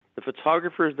The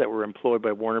photographers that were employed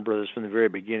by Warner Brothers from the very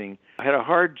beginning had a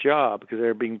hard job because they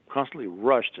were being constantly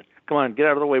rushed. Come on, get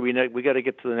out of the way. We got to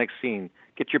get to the next scene.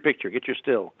 Get your picture. Get your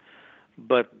still.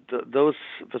 But those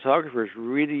photographers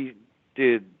really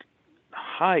did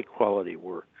high quality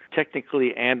work,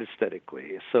 technically and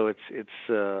aesthetically. So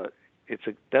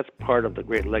that's part of the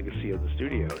great legacy of the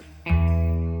studios.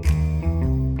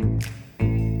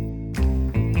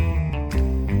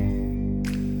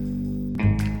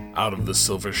 Out of the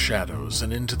silver shadows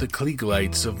and into the Klieg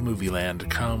lights of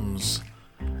Movieland comes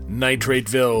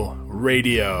Nitrateville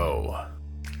Radio.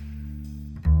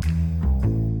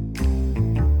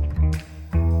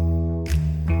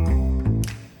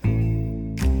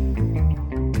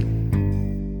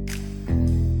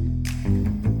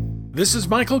 This is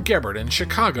Michael Gebert in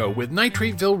Chicago with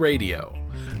Nitrateville Radio,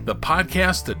 the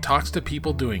podcast that talks to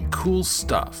people doing cool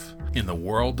stuff in the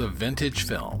world of vintage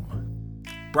film.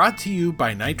 Brought to you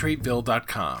by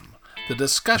Nitrateville.com, the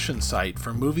discussion site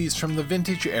for movies from the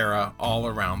vintage era all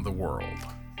around the world.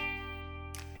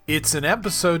 It's an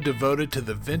episode devoted to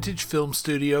the vintage film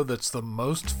studio that's the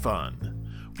most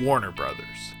fun, Warner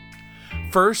Brothers.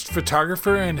 First,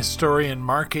 photographer and historian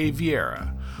Mark A.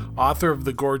 Vieira, author of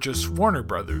the gorgeous Warner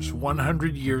Brothers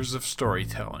 100 Years of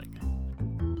Storytelling.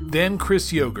 Then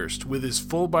Chris Yogerst with his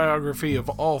full biography of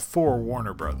all four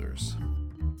Warner Brothers.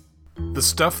 The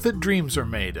stuff that dreams are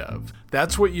made of,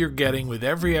 that's what you're getting with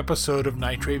every episode of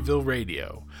Nitrateville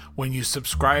Radio when you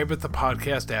subscribe at the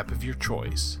podcast app of your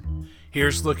choice.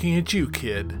 Here's looking at you,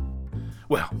 kid.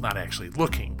 Well, not actually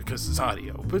looking because it's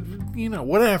audio, but,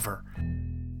 whatever.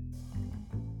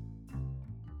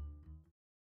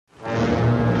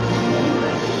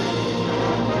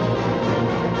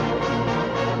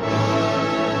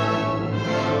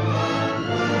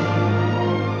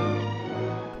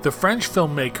 The French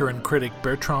filmmaker and critic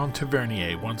Bertrand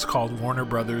Tavernier once called Warner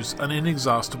Brothers an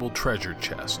inexhaustible treasure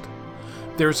chest.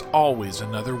 There's always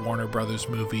another Warner Brothers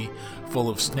movie full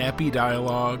of snappy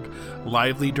dialogue,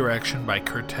 lively direction by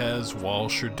Curtiz,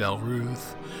 Walsh, or Del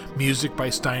Ruth, music by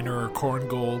Steiner or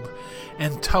Korngold,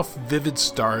 and tough, vivid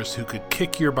stars who could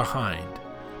kick your behind.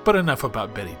 But enough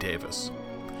about Bette Davis.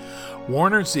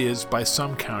 Warner's is, by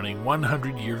some counting,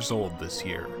 100 years old this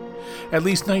year. At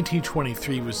least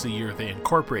 1923 was the year they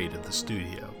incorporated the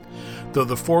studio, though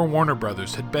the four Warner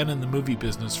Brothers had been in the movie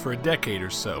business for a decade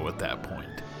or so at that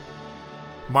point.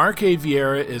 Mark A.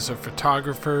 Vieira is a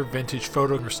photographer, vintage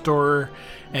photo restorer,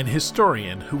 and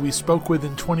historian who we spoke with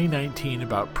in 2019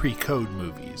 about pre-code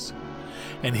movies.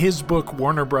 And his book,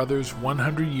 Warner Brothers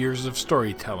 100 Years of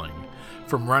Storytelling,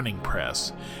 from Running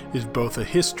Press, is both a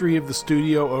history of the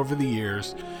studio over the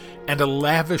years and a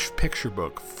lavish picture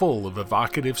book full of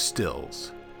evocative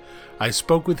stills. I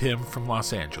spoke with him from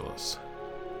Los Angeles.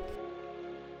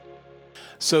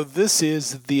 So this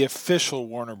is the official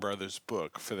Warner Brothers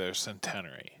book for their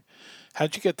centenary.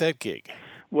 How'd you get that gig?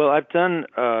 Well, I've done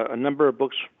a number of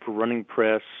books for Running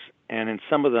Press, and in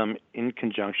some of them in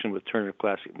conjunction with Turner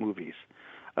Classic Movies.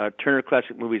 Turner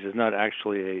Classic Movies is not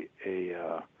actually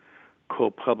a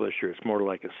co-publisher. It's more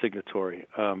like a signatory.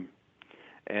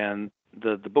 And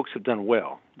the books have done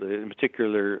well. In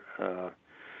particular,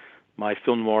 my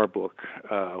film noir book,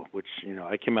 which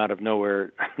I came out of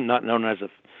nowhere, not known as a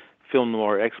film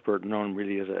noir expert, known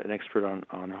really as an expert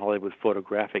on Hollywood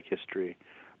photographic history,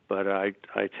 but I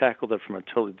tackled it from a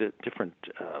totally different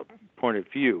point of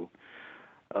view,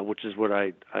 which is what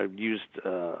I used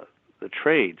the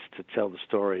trades to tell the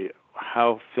story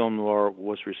how film noir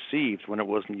was received when it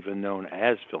wasn't even known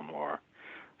as film noir.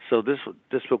 So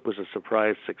this book was a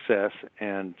surprise success,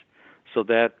 and so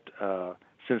that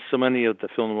since so many of the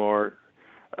film noir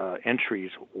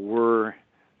entries were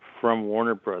from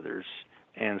Warner Brothers,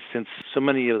 and since so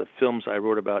many of the films I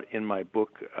wrote about in my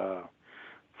book,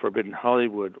 Forbidden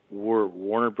Hollywood, were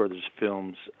Warner Brothers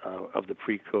films of the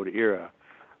pre-code era,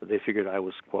 they figured I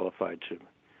was qualified to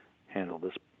handle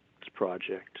this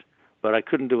project. But I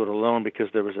couldn't do it alone because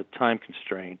there was a time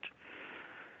constraint.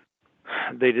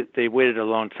 They waited a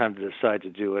long time to decide to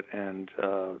do it, and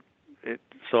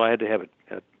so I had to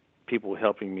have people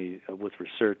helping me with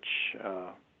research,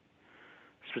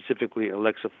 specifically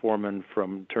Alexa Foreman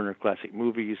from Turner Classic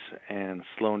Movies and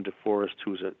Sloan DeForest,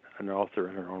 who's an author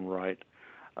in her own right,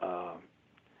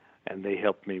 and they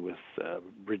helped me with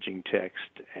bridging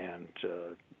text and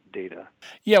data.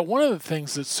 Yeah, one of the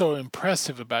things that's so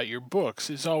impressive about your books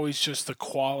is always just the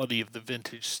quality of the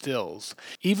vintage stills.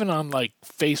 Even on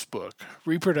Facebook,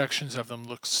 reproductions of them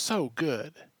look so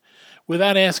good.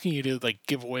 Without asking you to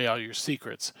give away all your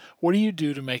secrets, what do you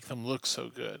do to make them look so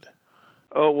good?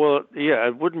 Oh, well, yeah, I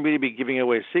wouldn't really be giving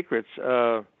away secrets.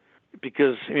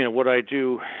 because what I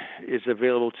do is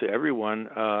available to everyone.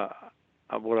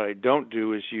 What I don't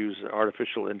do is use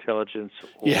artificial intelligence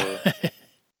Yeah.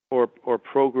 or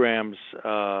programs.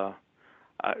 I,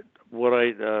 what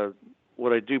I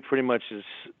what I do pretty much is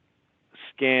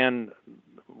scan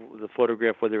the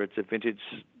photograph, whether it's a vintage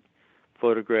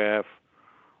photograph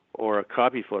or a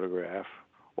copy photograph,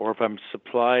 or if I'm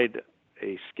supplied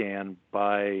a scan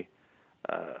by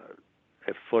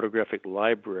a photographic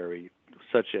library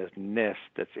such as NEST,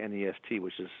 that's N-E-S-T,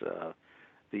 which is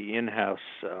the in-house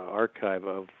archive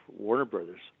of Warner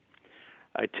Brothers.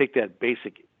 I take that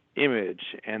basic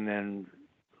image and then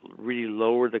really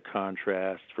lower the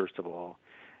contrast, first of all,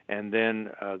 and then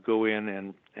go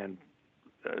in and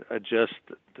adjust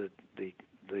the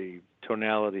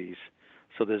tonalities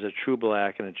so there's a true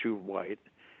black and a true white.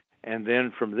 And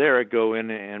then from there, I go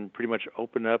in and pretty much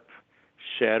open up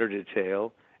shadow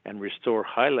detail and restore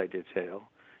highlight detail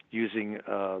using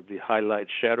the highlight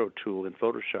shadow tool in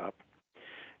Photoshop.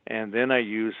 And then I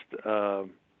used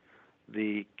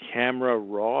the camera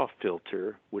raw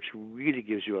filter, which really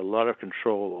gives you a lot of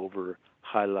control over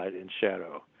highlight and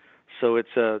shadow. So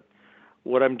it's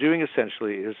what I'm doing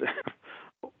essentially is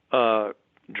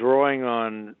drawing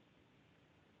on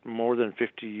more than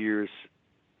 50 years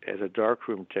as a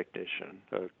darkroom technician,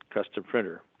 a custom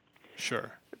printer.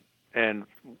 Sure. And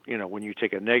when you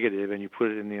take a negative and you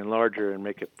put it in the enlarger and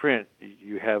make it print,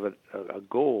 you have a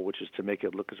goal, which is to make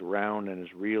it look as round and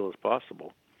as real as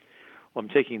possible. Well, I'm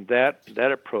taking that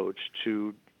approach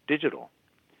to digital,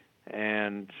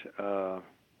 and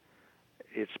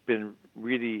it's been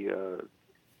really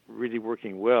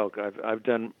working well. I've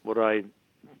done what I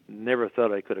never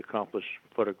thought I could accomplish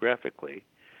photographically,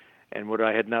 and what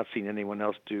I had not seen anyone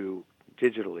else do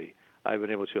digitally, I've been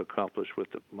able to accomplish with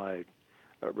my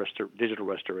digital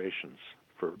restorations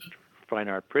for fine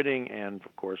art printing and,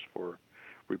 of course, for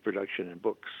reproduction in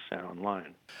books and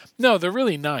online. No, they're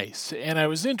really nice. And I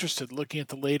was interested looking at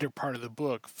the later part of the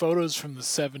book, photos from the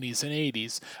 70s and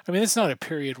 80s. I mean, it's not a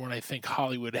period when I think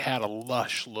Hollywood had a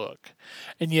lush look.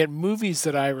 And yet movies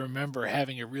that I remember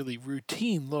having a really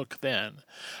routine look then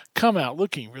come out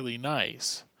looking really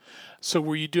nice. So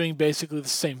were you doing basically the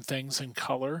same things in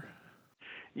color?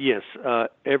 Yes,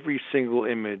 every single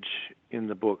image in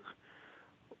the book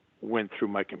went through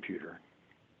my computer.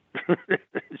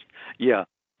 Yeah.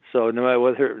 So no matter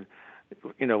whether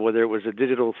it was a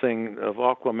digital thing of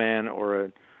Aquaman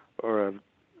or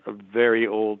a very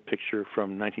old picture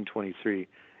from 1923,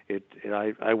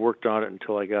 I worked on it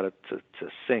until I got it to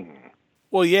sing.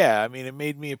 Well, yeah. I mean, it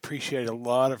made me appreciate a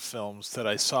lot of films that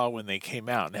I saw when they came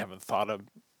out and haven't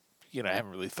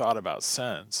really thought about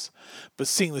since. But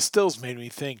seeing the stills made me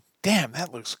think, damn,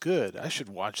 that looks good. I should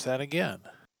watch that again.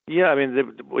 Yeah, I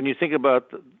mean, when you think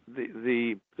about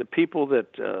the people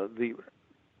that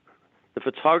the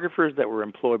photographers that were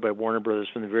employed by Warner Brothers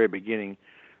from the very beginning,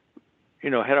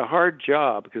 had a hard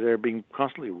job because they were being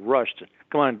constantly rushed.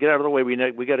 Come on, get out of the way. We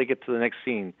got to get to the next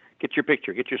scene. Get your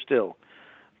picture. Get your still.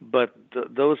 But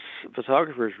those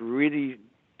photographers really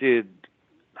did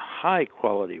high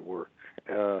quality work,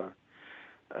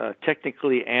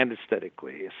 technically and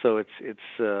aesthetically. So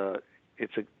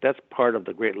that's part of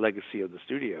the great legacy of the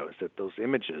studio, is that those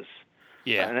images.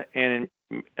 Yeah. And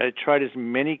I tried as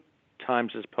many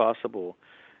times as possible.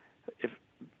 If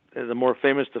the more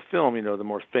famous the film, the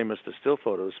more famous the still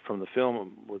photos from the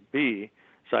film would be.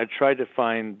 So I tried to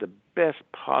find the best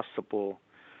possible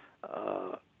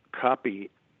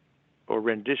copy or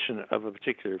rendition of a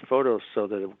particular photo so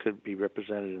that it could be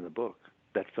represented in the book.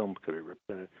 That film could be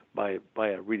represented by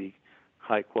a really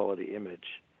high quality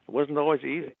image. It wasn't always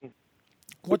easy.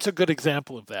 What's a good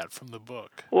example of that from the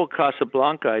book? Well,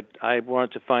 Casablanca, I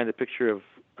wanted to find a picture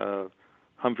of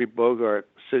Humphrey Bogart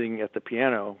sitting at the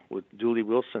piano with Dooley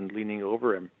Wilson leaning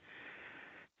over him.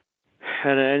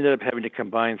 And I ended up having to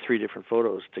combine 3 different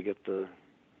photos to get the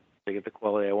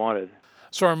quality I wanted.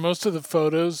 So are most of the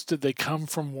photos, did they come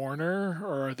from Warner,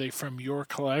 or are they from your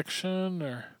collection?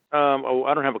 Or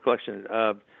I don't have a collection.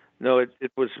 No,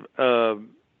 it was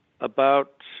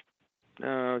about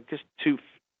just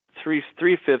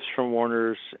 3/5 from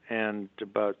Warner's and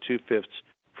about 2/5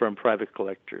 from private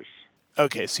collectors.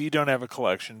 Okay, so you don't have a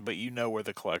collection, but you know where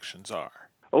the collections are.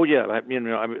 Oh yeah,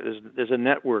 there's a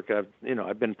network.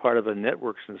 I've been part of a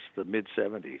network since the mid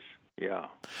 '70s. Yeah.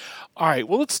 All right,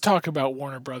 well, let's talk about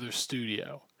Warner Brothers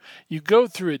Studio. You go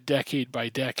through it decade by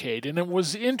decade, and it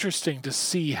was interesting to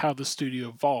see how the studio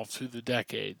evolved through the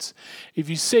decades. If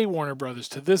you say Warner Brothers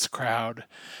to this crowd,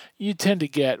 you tend to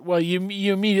get, well,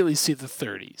 you immediately see the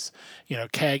 30s,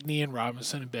 Cagney and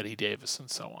Robinson and Betty Davis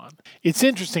and so on. It's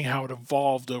interesting how it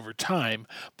evolved over time,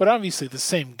 but obviously the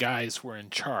same guys were in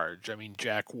charge. I mean,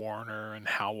 Jack Warner and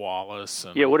Hal Wallace.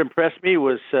 Yeah, what impressed me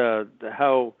was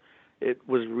how it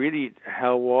was really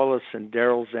Hal Wallace and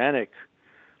Daryl Zanuck.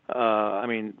 I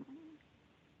mean,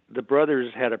 the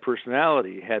brothers had a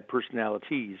personality, had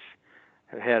personalities,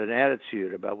 had an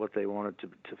attitude about what they wanted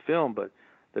to film, but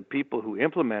the people who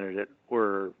implemented it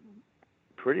were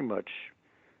pretty much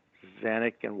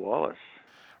Zanuck and Wallace.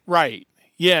 Right.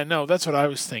 Yeah, no, that's what I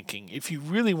was thinking. If you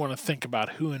really want to think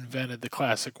about who invented the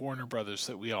classic Warner Brothers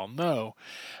that we all know,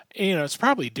 it's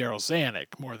probably Daryl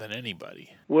Zanuck more than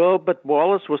anybody. Well, but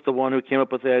Wallace was the one who came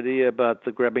up with the idea about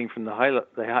the grabbing from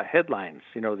the headlines.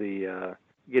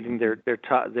 Getting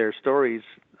their stories,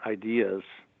 ideas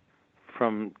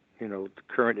from the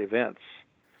current events.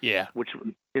 Yeah. Which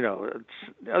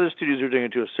other studios are doing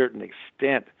it to a certain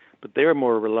extent, but they were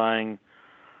more relying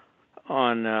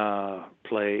on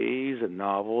plays and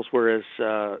novels, whereas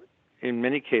in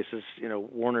many cases,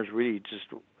 Warner's really just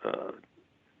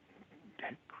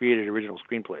created original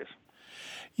screenplays.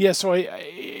 Yeah, so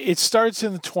it starts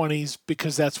in the 20s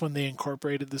because that's when they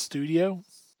incorporated the studio.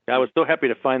 I was so happy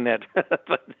to find that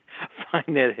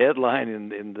headline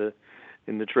in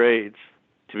the trades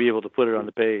to be able to put it on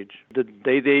the page.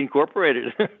 They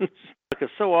incorporated it because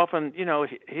so often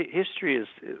history is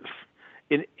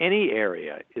in any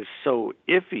area is so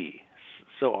iffy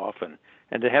so often,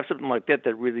 and to have something like that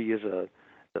really is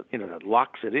that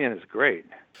locks it in is great.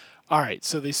 All right,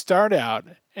 so they start out,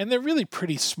 and they're really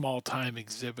pretty small-time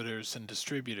exhibitors and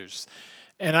distributors.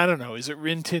 And I don't know, is it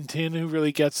Rin Tin Tin who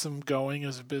really gets them going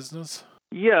as a business?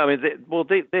 Yeah, I mean,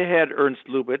 they had Ernst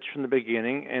Lubitsch from the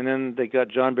beginning, and then they got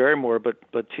John Barrymore, but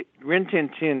Rin Tin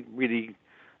Tin really,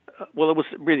 it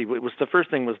was the first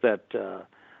thing was that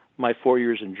My 4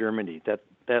 Years in Germany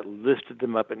that lifted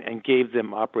them up and gave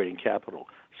them operating capital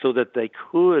so that they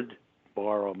could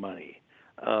borrow money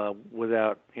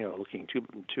without looking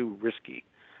too risky.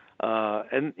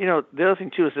 And the other thing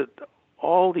too is that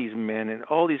all these men and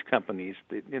all these companies,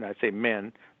 I say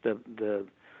men, the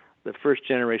first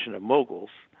generation of moguls,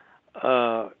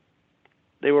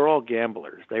 they were all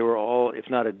gamblers. They were all, if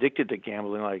not addicted to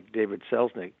gambling like David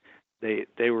Selznick,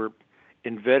 they were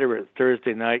inveterate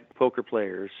Thursday night poker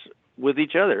players with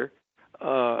each other.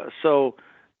 So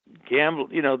gamble,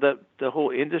 the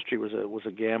whole industry was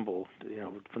a gamble,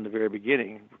 from the very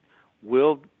beginning.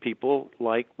 Will people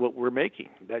like what we're making?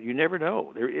 That you never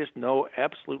know. There is no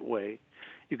absolute way.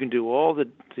 You can do all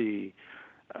the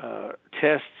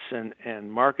tests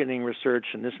and marketing research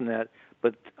and this and that,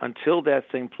 but until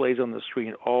that thing plays on the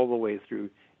screen all the way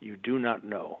through, you do not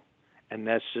know. And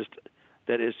that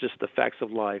is just the facts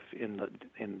of life in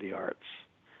the arts.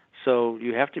 So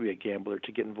you have to be a gambler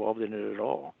to get involved in it at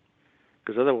all,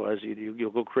 because otherwise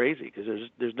you'll go crazy because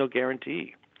there's no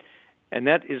guarantee. And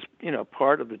that is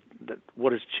part of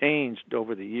what has changed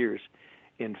over the years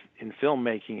in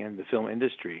filmmaking and the film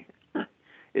industry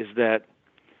is that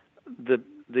the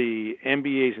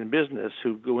MBAs in business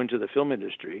who go into the film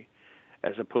industry,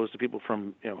 as opposed to people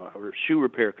from a shoe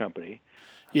repair company,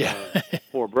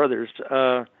 or brothers,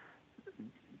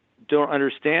 don't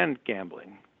understand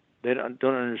gambling. They don't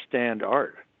understand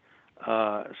art.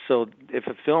 So if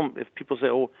people say,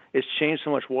 "Oh, it's changed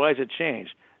so much," why has it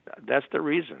changed? That's the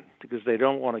reason, because they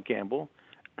don't want to gamble,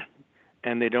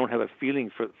 and they don't have a feeling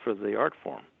for the art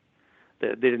form.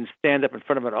 They didn't stand up in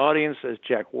front of an audience as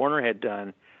Jack Warner had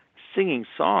done, singing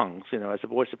songs, as a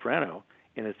boy soprano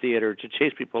in a theater to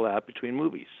chase people out between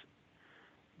movies.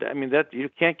 I mean, that you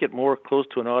can't get more close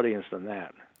to an audience than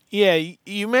that. Yeah,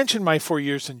 you mentioned My 4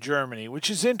 Years in Germany, which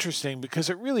is interesting because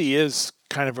it really is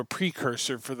kind of a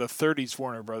precursor for the 30s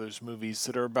Warner Brothers movies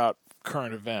that are about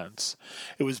current events.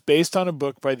 It was based on a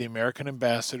book by the American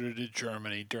ambassador to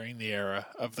Germany during the era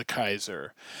of the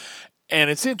Kaiser. And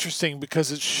it's interesting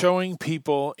because it's showing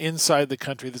people inside the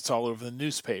country that's all over the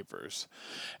newspapers.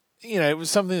 It was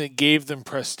something that gave them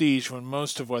prestige when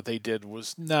most of what they did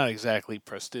was not exactly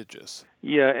prestigious.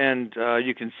 Yeah, and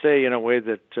you can say in a way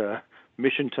that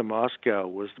Mission to Moscow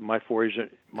was my 4 years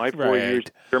in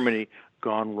Germany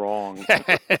gone wrong.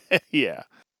 Yeah.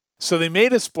 So they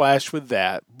made a splash with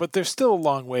that, but they're still a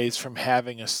long ways from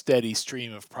having a steady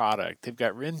stream of product. They've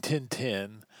got Rin Tin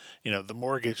Tin, the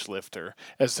mortgage lifter,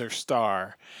 as their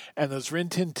star, and those Rin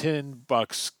Tin Tin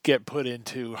bucks get put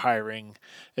into hiring,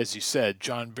 as you said,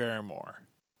 John Barrymore.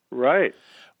 Right.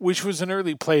 which was an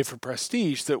early play for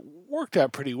Prestige that worked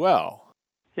out pretty well.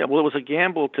 Yeah, well, it was a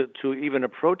gamble to even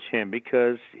approach him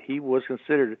because he was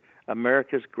considered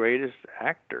America's greatest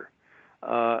actor.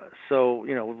 So,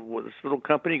 this little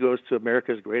company goes to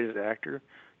America's greatest actor.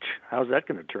 How's that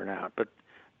going to turn out? But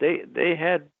they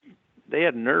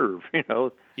had nerve,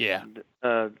 Yeah.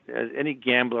 Any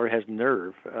gambler has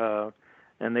nerve,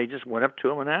 and they just went up to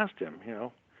him and asked him,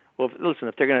 well, listen,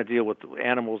 if they're going to deal with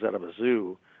animals out of a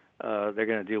zoo, they're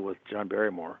going to deal with John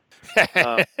Barrymore.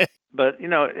 But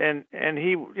and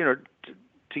he,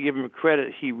 to give him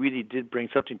credit, he really did bring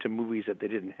something to movies that they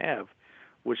didn't have,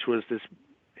 which was this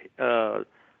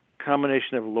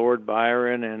combination of Lord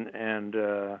Byron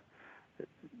and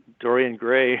Dorian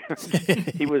Gray.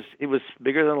 he was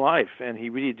bigger than life, and he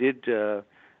really did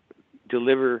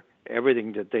deliver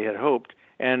everything that they had hoped.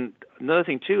 And another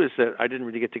thing too is that I didn't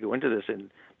really get to go into this,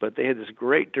 but they had this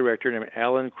great director named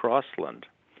Alan Crosland,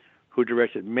 who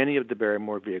directed many of the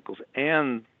Barrymore vehicles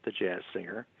and The Jazz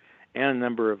Singer, and a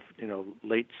number of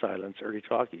late silents, early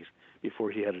talkies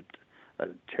before he had a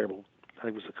terrible, I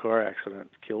think it was a car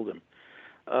accident that killed him.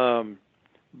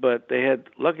 But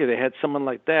luckily they had someone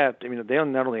like that. I mean, they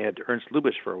not only had Ernst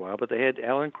Lubitsch for a while, but they had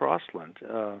Alan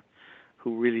Crosland,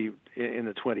 who really in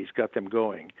the 20s got them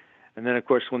going. And then of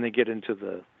course when they get into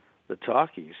the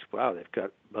talkies, wow, they've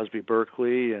got Busby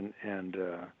Berkeley and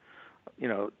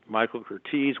Michael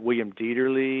Curtiz, William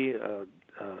Dieterle,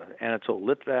 Anatole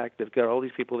Litvak. They've got all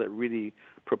these people that really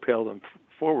propel them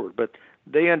forward. But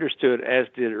they understood, as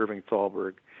did Irving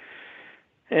Thalberg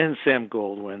and Sam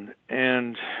Goldwyn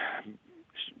and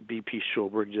B.P.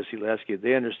 Schulberg, Jesse Lasky.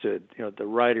 They understood, the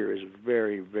writer is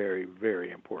very, very,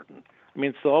 very important. I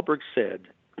mean, Thalberg said,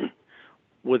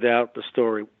 without the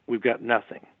story, we've got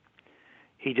nothing.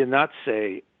 He did not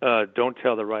say, don't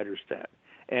tell the writers that.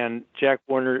 And Jack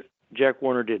Warner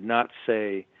did not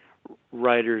say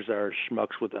writers are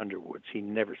schmucks with Underwoods. He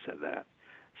never said that.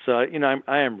 So,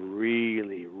 I am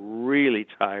really, really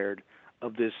tired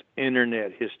of this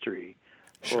internet history,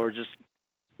 or just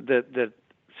that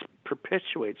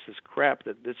perpetuates this crap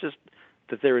that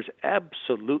there is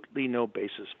absolutely no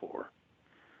basis for.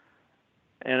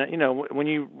 And when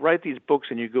you write these books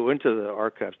and you go into the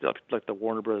archives, like the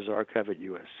Warner Brothers archive at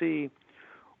USC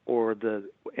or the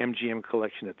MGM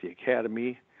collection at the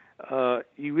Academy,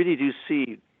 you really do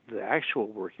see the actual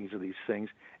workings of these things,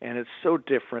 and it's so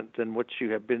different than what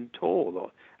you have been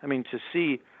told. I mean, to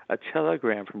see a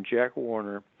telegram from Jack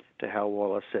Warner to Hal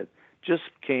Wallace said, just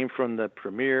came from the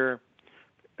premiere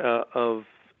of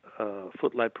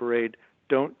Footlight Parade.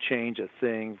 Don't change a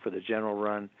thing for the general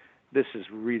run. This is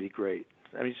really great.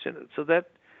 I mean, so that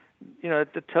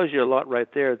that tells you a lot right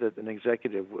there, that an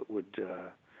executive would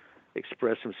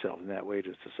express himself in that way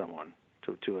to someone,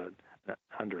 to an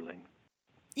underling.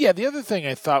 Yeah, the other thing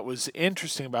I thought was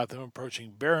interesting about them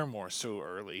approaching Barrymore so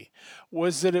early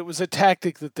was that it was a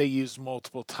tactic that they used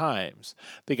multiple times.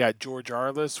 They got George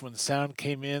Arliss when sound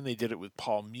came in. They did it with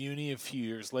Paul Muni a few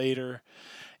years later.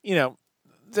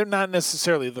 They're not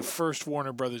necessarily the first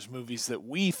Warner Brothers movies that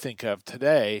we think of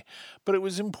today, but it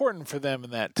was important for them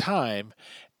in that time.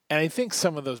 And I think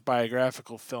some of those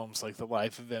biographical films like The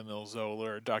Life of Emile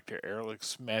Zola or Dr.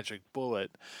 Ehrlich's Magic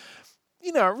Bullet,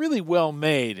 are really well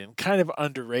made and kind of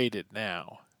underrated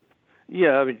now.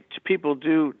 Yeah, I mean, people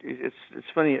do. It's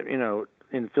funny,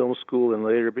 in film school and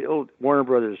later, Warner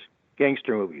Brothers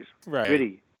gangster movies, right?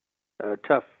 Gritty,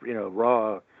 tough,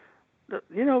 raw.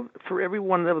 For every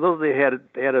one of those, they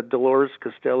had a Dolores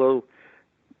Costello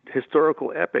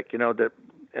historical epic, that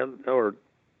or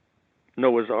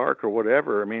Noah's Ark or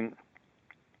whatever. I mean,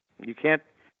 you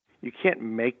can't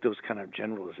make those kind of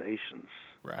generalizations,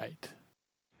 right?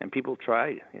 And people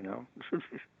try,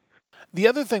 The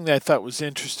other thing that I thought was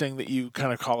interesting that you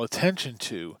kind of call attention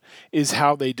to is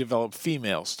how they develop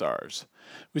female stars.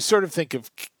 We sort of think of,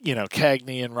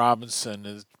 Cagney and Robinson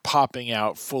as popping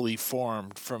out fully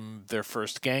formed from their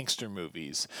first gangster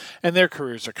movies, and their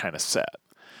careers are kind of set.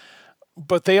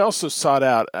 But they also sought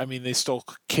out, they stole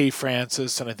Kay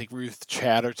Francis and I think Ruth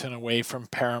Chatterton away from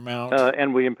Paramount.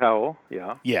 And William Powell,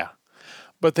 yeah. Yeah.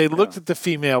 But they looked at the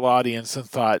female audience and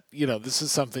thought, this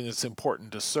is something that's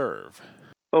important to serve.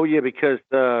 Oh, yeah, because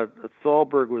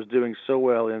Thalberg was doing so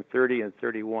well in 30 and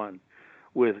 31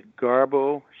 with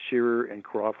Garbo, Shearer, and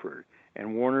Crawford,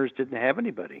 and Warner's didn't have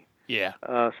anybody. Yeah.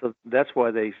 So that's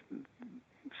why they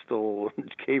stole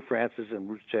Kay Francis and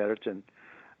Ruth Chatterton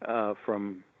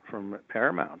from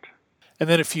Paramount. And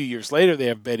then a few years later, they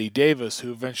have Betty Davis,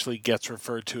 who eventually gets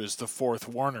referred to as the fourth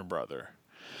Warner brother,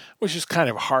 which is kind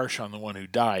of harsh on the one who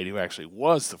died, who actually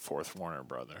was the fourth Warner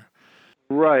brother.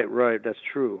 Right. That's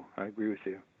true. I agree with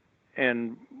you.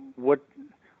 And what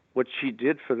what she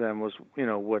did for them was,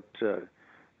 what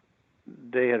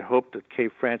they had hoped that Kay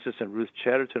Francis and Ruth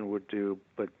Chatterton would do,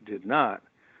 but did not,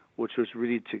 which was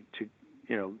really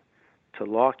to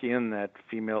lock in that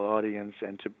female audience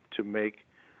and to make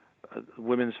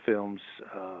women's films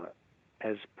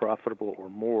as profitable or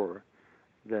more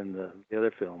than the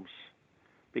other films,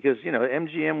 because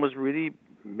MGM was really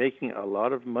making a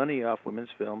lot of money off women's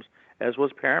films, as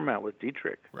was Paramount with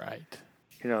Dietrich. Right.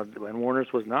 And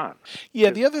Warner's was not.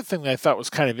 Yeah, the other thing that I thought was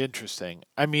kind of interesting,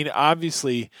 I mean,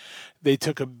 obviously they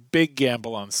took a big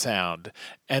gamble on sound,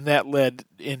 and that led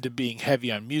into being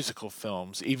heavy on musical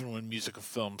films, even when musical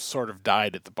films sort of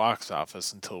died at the box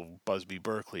office until Busby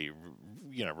Berkeley,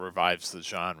 revives the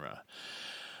genre.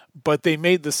 But they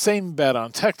made the same bet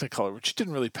on Technicolor, which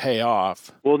didn't really pay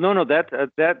off. Well, no,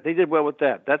 that they did well with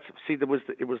that. It was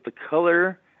the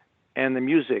color and the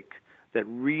music that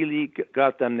really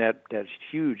got them that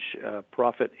huge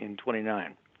profit in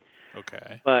 '29.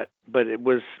 Okay. But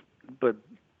wasn't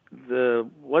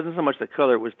so much the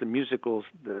color; it was the musicals,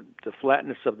 the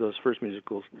flatness of those first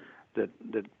musicals that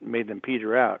made them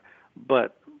peter out.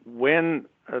 But Warner's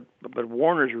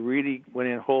really went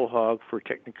in whole hog for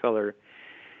Technicolor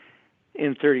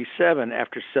in '37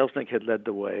 after Selznick had led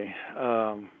the way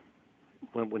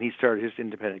when he started his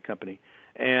independent company,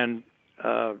 and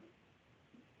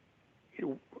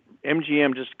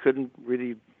MGM just couldn't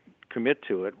really commit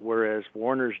to it, whereas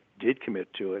Warner's did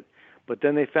commit to it. But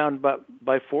then they found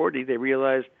by 40, they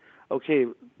realized, okay,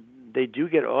 they do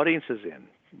get audiences in.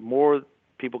 More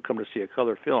people come to see a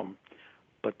color film,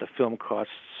 but the film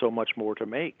costs so much more to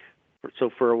make.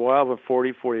 So for a while, in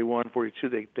 40, 41,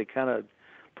 42, they kind of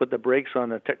put the brakes on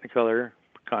the Technicolor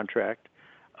contract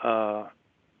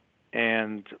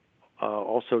and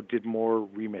also did more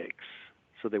remakes.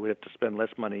 So they would have to spend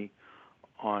less money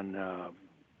on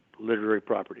literary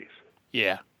properties.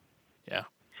 Yeah.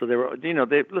 So they were, these are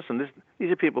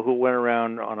people who went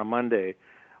around on a Monday,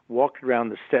 walked around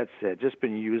the sets that had just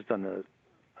been used on the,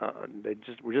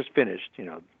 were just finished,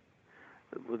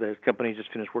 the company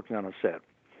just finished working on a set,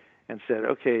 and said,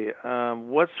 okay,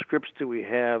 what scripts do we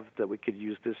have that we could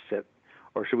use this set,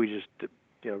 or should we just,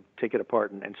 take it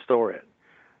apart and store it,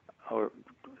 or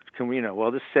can we, well,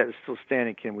 this set is still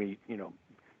standing, can we,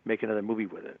 make another movie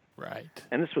with it? Right.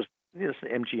 And this was,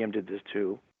 MGM did this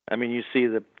too. I mean, you see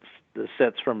the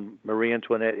sets from Marie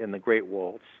Antoinette in The Great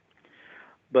Waltz,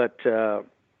 but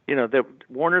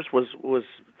Warner's was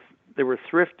they were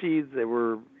thrifty, they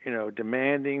were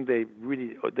demanding, they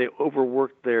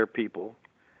overworked their people,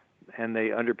 and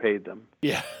they underpaid them.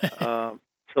 Yeah. So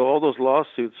all those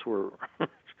lawsuits were,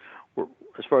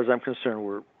 as far as I'm concerned,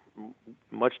 were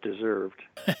much deserved.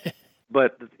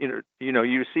 But you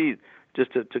see,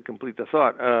 just to complete the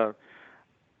thought,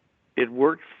 it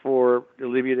worked for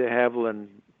Olivia de Havilland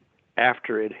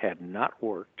after it had not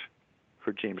worked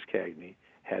for James Cagney,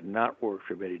 had not worked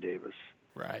for Bette Davis.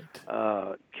 Right.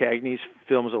 Cagney's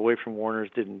films away from Warner's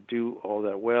didn't do all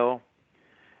that well,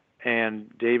 and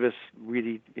Davis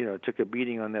really, took a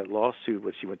beating on that lawsuit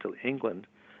when she went to England,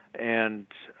 and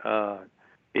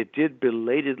it did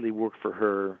belatedly work for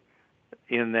her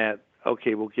in that,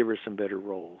 okay, we'll give her some better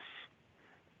roles.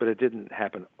 But it didn't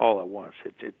happen all at once.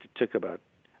 It took about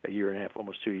a year and a half,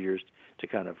 almost 2 years, to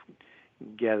kind of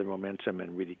gather momentum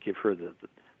and really give her the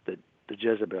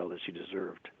Jezebel that she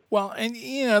deserved. Well, and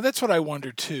that's what I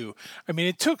wonder too. I mean,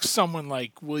 it took someone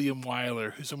like William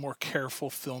Wyler, who's a more careful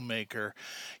filmmaker,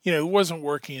 who wasn't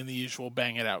working in the usual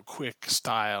bang it out quick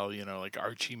style, like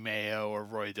Archie Mayo or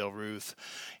Roy Del Ruth,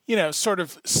 sort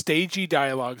of stagey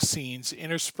dialogue scenes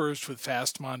interspersed with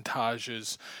fast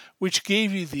montages, which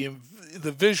gave you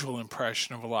the visual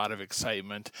impression of a lot of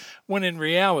excitement, when in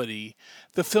reality,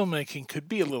 the filmmaking could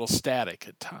be a little static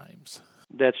at times.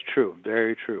 That's true.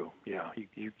 Very true. Yeah,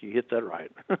 you hit that right.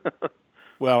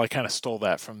 Well, I kind of stole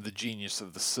that from the genius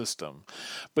of the system.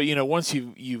 But, once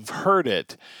you've heard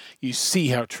it, you see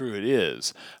how true it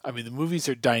is. I mean, the movies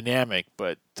are dynamic,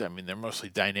 but, they're mostly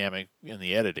dynamic in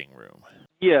the editing room.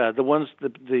 Yeah, the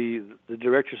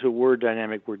directors who were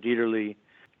dynamic were Dieterle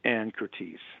and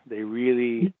Curtiz. They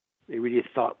really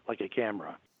thought like a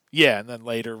camera. Yeah, and then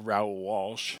later Raoul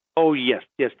Walsh. Oh, yes,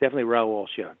 definitely Raoul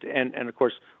Walsh, yeah. And of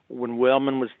course, when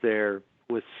Wellman was there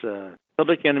with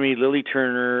Public Enemy, Lily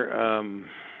Turner,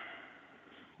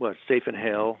 Safe in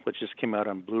Hell, which just came out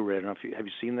on Blu-ray. I don't know if have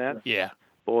you seen that? Yeah.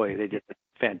 Boy, they did a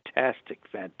fantastic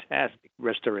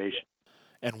restoration.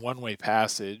 And One Way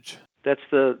Passage. That's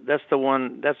the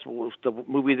one. That's the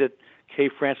movie that Kay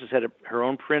Francis had her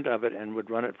own print of it and would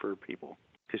run it for people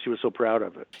because she was so proud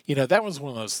of it. That was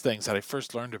one of those things that I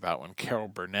first learned about when Carol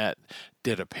Burnett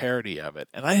did a parody of it,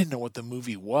 and I didn't know what the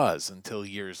movie was until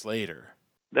years later.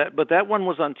 But that one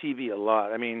was on TV a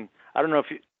lot. I mean, I don't know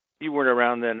if you weren't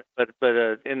around then, but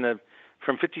in the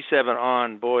from '57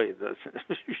 on, boy,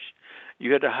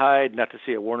 you had to hide not to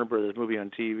see a Warner Brothers movie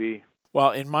on TV.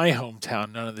 Well, in my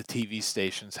hometown, none of the TV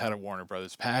stations had a Warner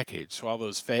Brothers package. So all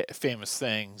those famous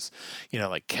things,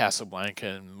 like Casablanca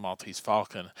and Maltese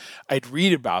Falcon, I'd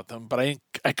read about them, but I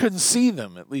couldn't see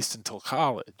them, at least until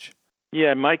college.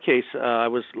 Yeah, in my case, I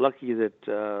was lucky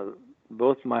that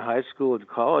both my high school and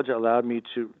college allowed me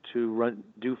to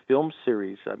do film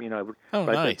series. I mean, I would Oh,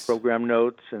 write like nice. program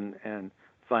notes and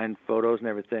find photos and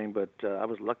everything. But I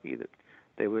was lucky that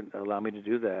they would allow me to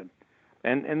do that,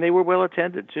 and they were well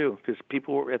attended too, because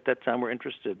people at that time were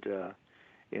interested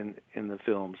in the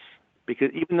films.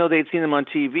 Because even though they'd seen them on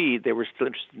TV, they were still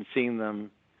interested in seeing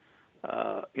them,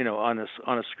 on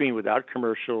a screen without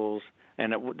commercials.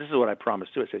 And this is what I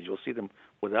promised too. I said you'll see them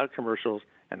without commercials,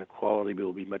 and the quality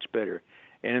will be much better.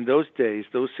 And in those days,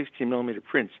 those 16 millimeter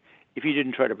prints, if you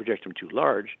didn't try to project them too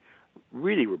large,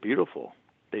 really were beautiful.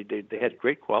 They had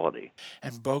great quality.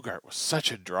 And Bogart was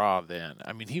such a draw then.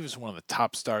 I mean, he was one of the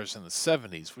top stars in the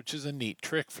 70s, which is a neat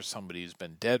trick for somebody who's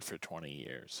been dead for 20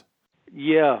 years.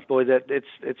 Yeah, boy, that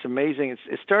it's amazing.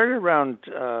 It started around.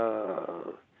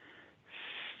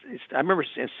 I remember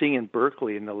seeing in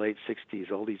Berkeley in the late '60s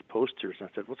all these posters. And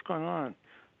I said, "What's going on?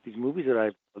 These movies that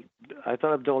I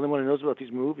thought I'm the only one who knows about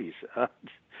these movies."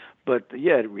 But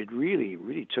yeah, it really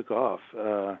really took off,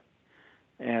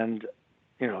 and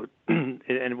and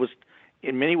it was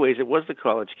in many ways it was the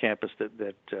college campus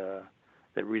that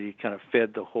really kind of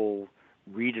fed the whole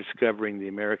rediscovering the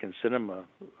American cinema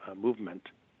movement.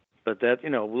 But that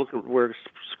look at where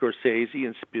Scorsese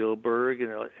and Spielberg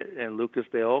and Lucas,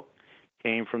 they all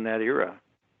came from that era.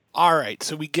 All right,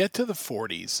 so we get to the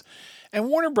 40s, and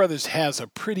Warner Brothers has a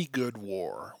pretty good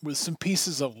war, with some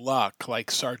pieces of luck, like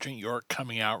Sergeant York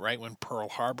coming out right when Pearl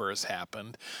Harbor has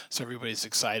happened, so everybody's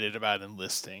excited about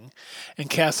enlisting, and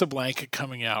Casablanca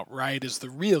coming out right as the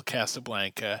real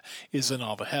Casablanca is in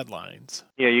all the headlines.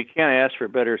 Yeah, you can't ask for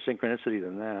better synchronicity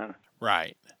than that.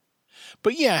 Right.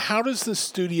 But yeah, how does the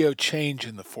studio change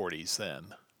in the 40s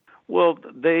then? Well,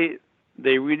 they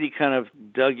really kind of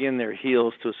dug in their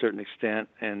heels to a certain extent,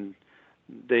 and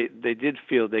they did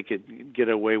feel they could get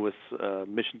away with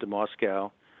Mission to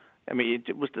Moscow. I mean,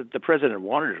 it was the president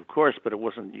wanted it, of course, but it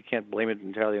wasn't. You can't blame it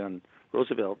entirely on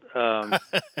Roosevelt.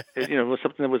 It was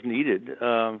something that was needed,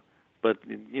 but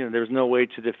there was no way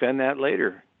to defend that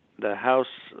later. The House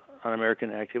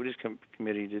Un-American Activities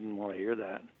Committee didn't want to hear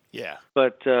that. Yeah.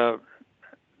 But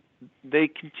they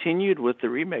continued with the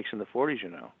remakes in the '40s.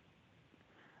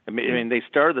 I mean, they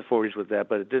started the '40s with that,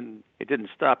 but it didn't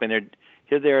stop. And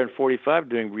here they are in '45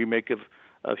 doing remake of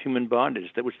Human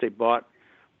Bondage, which they bought.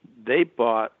 They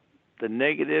bought the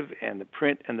negative and the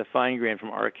print and the fine grain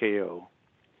from RKO,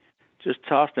 just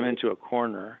tossed them into a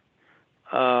corner,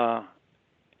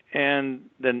 and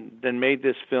then made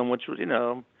this film, which was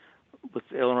with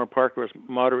Eleanor Parker, was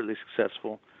moderately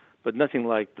successful, but nothing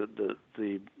like the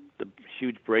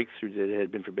huge breakthrough that it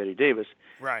had been for Bette Davis.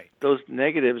 Right. Those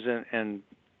negatives and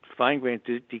fine grain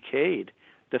decayed.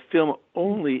 The film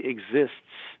only exists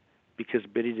because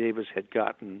Bette Davis had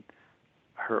gotten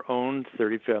her own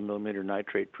 35 millimeter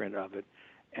nitrate print of it,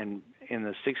 and in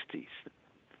the '60s,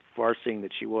 far-seeing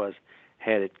that she was,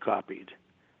 had it copied.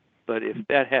 But if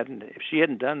she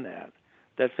hadn't done that,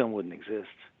 that film wouldn't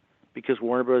exist, because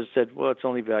Warner Bros. Said, well, it's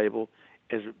only valuable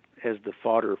as the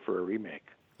fodder for a remake.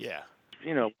 Yeah.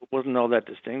 It wasn't all that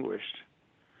distinguished.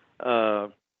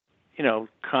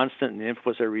 Constant and Nymph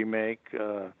was a remake.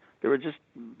 There were just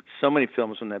so many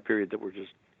films from that period that were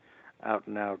just out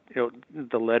and out.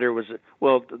 The Letter was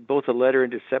both The Letter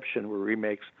and Deception were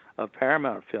remakes of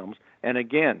Paramount films, and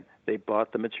again, they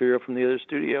bought the material from the other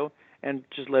studio and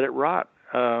just let it rot.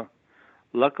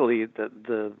 Luckily,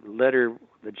 the Letter,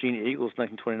 the Gene Eagles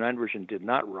 1929 version, did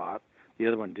not rot. The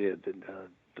other one did.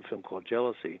 The film called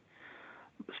Jealousy.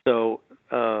 So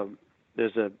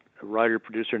there's a writer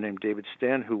producer named David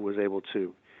Sten who was able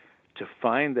to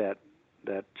find that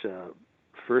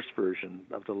first version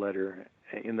of the Letter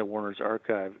in the Warner's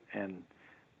archive and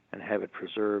have it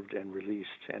preserved and released.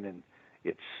 And then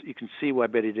you can see why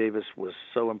Bette Davis was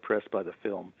so impressed by the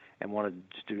film and wanted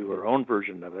to do her own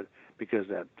version of it, because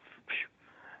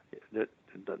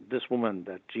this woman,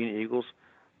 that Gene Eagles,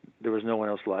 there was no one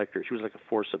else like her. She was like a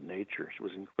force of nature. She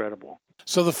was incredible.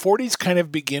 So the 40s kind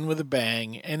of begin with a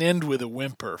bang and end with a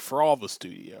whimper for all the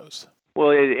studios.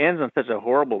 Well, it ends on such a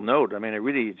horrible note. I mean, it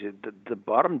really the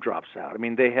bottom drops out. I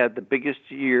mean, they had the biggest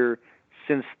year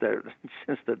since the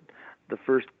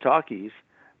first talkies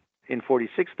in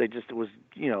 '46. It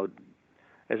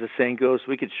as the saying goes,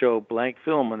 we could show blank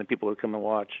film and the people would come and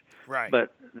watch. Right.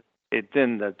 But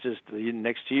just the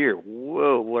next year,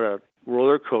 whoa, what a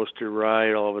roller coaster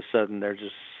ride! All of a sudden, they're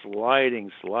just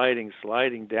sliding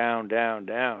down, down,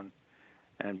 down,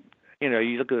 and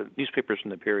you look at newspapers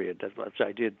from the period. That's what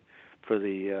I did for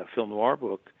the film noir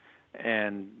book,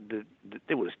 and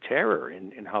it was terror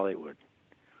in Hollywood.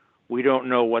 We don't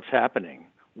know what's happening.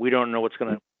 We don't know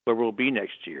where we'll be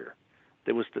next year.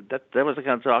 That was the kind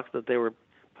of talk that they were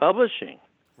publishing,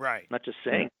 Right. not just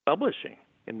saying, publishing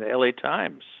in the L.A.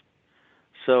 Times.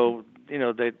 So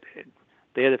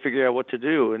they had to figure out what to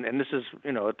do, and this is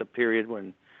at the period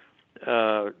when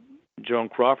Joan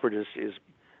Crawford is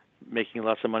making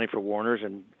lots of money for Warner's,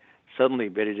 and suddenly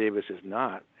Bette Davis is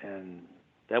not, and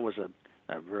that was a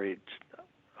very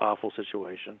awful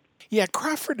situation. Yeah,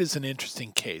 Crawford is an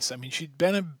interesting case. I mean, she'd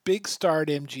been a big star at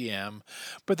MGM,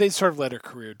 but they sort of let her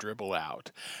career dribble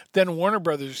out. Then Warner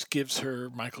Brothers gives her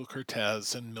Michael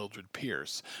Curtiz and Mildred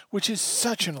Pierce, which is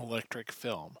such an electric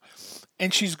film.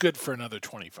 And she's good for another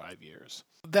 25 years.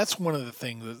 That's one of the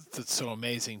things that's so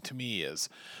amazing to me is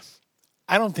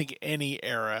I don't think any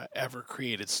era ever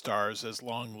created stars as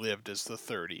long-lived as the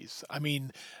 30s. I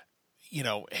mean,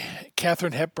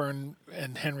 Katharine Hepburn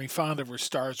and Henry Fonda were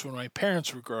stars when my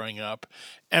parents were growing up,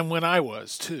 and when I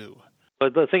was too.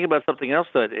 But think about something else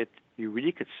that you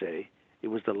really could say it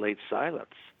was the late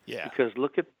silence. Yeah. Because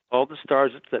look at all the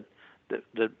stars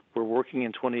that were working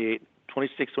in 28,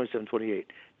 26, 27,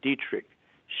 28. Dietrich,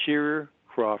 Shearer,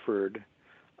 Crawford,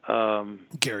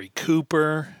 Gary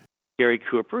Cooper,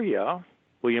 yeah,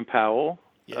 William Powell,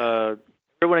 yeah.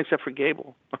 Everyone except for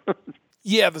Gable.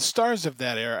 Yeah, the stars of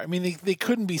that era. I mean, they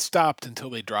couldn't be stopped until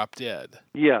they dropped dead.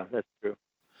 Yeah, that's true.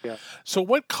 Yeah. So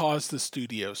what caused the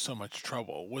studio so much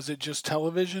trouble? Was it just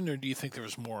television, or do you think there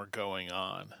was more going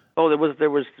on? Oh, there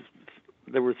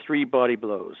were three body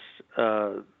blows.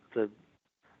 The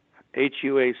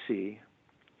HUAC,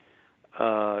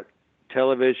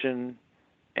 television,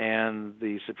 and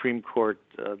the Supreme Court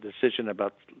decision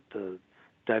about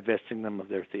divesting them of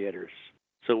their theaters.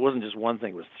 So it wasn't just one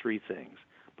thing; it was three things.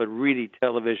 But really,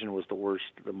 television was the worst,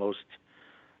 the most.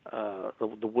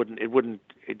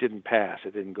 It didn't pass.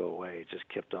 It didn't go away. It just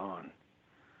kept on,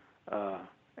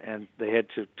 and they had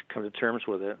to come to terms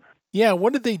with it. Yeah,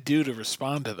 what did they do to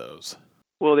respond to those?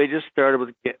 Well, they just started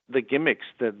with the gimmicks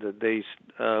that they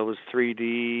was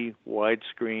 3D,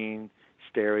 widescreen,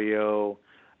 stereo,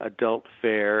 adult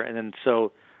fare, and then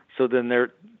so then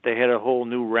they had a whole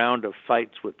new round of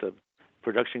fights with the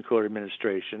Production Code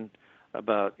Administration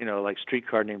about like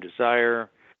Streetcar Named Desire.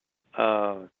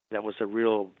 That was a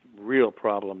real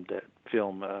problem. That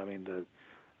film. I mean,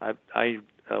 I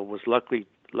was lucky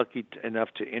enough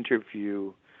to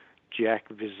interview Jack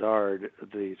Vizard,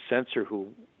 the censor who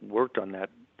worked on that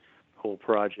whole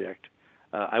project.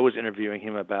 I was interviewing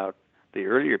him about the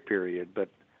earlier period, but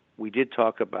we did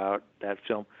talk about that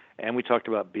film, and we talked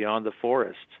about Beyond the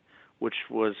Forest, which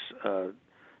was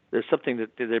there's something that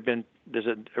there's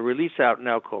a release out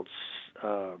now called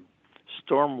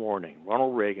Storm Warning.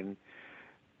 Ronald Reagan,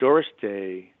 Doris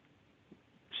Day,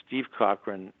 Steve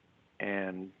Cochran,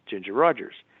 and Ginger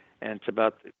Rogers, and it's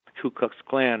about the Ku Klux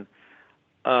Klan.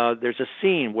 There's a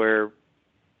scene where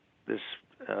this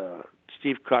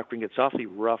Steve Cochran gets awfully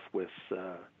rough with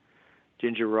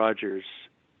Ginger Rogers,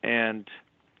 and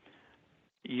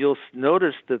you'll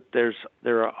notice that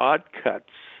there are odd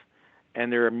cuts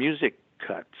and there are music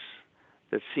cuts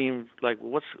that seem like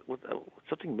what's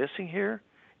something missing here?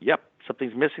 Yep,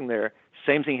 something's missing there.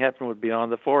 Same thing happened with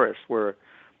Beyond the Forest, where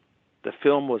the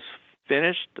film was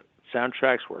finished,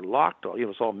 soundtracks were locked, it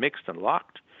was all mixed and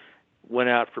locked, went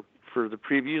out for the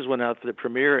previews, went out for the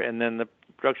premiere, and then the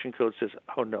production code says,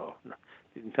 oh, no.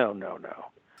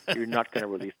 You're not going to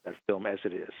release that film as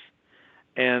it is.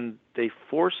 And they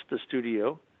forced the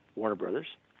studio, Warner Brothers,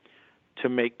 to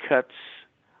make cuts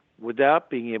without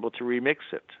being able to remix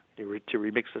it, to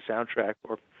remix the soundtrack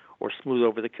or smooth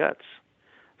over the cuts.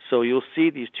 So you'll see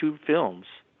these two films,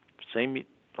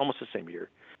 almost the same year,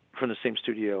 from the same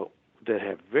studio, that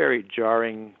have very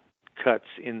jarring cuts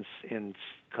in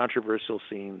controversial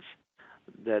scenes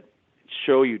that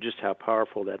show you just how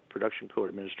powerful that Production Code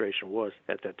Administration was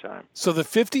at that time. So the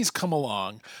 50s come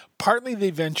along. Partly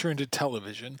they venture into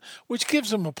television, which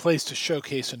gives them a place to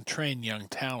showcase and train young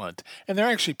talent. And they're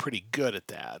actually pretty good at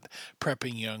that,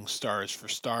 prepping young stars for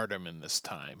stardom in this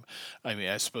time. I mean,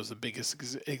 I suppose the biggest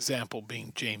example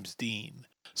being James Dean.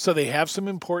 So they have some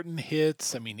important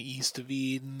hits. I mean, East of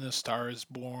Eden, A Star is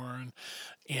Born,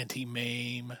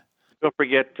 Anti-Mame. Don't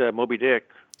forget Moby Dick.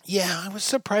 Yeah, I was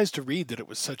surprised to read that it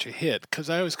was such a hit,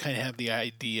 because I always kind of had the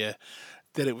idea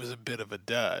that it was a bit of a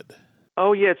dud.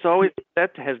 Oh yeah, it's always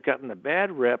that has gotten a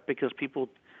bad rep because people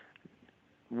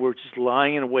were just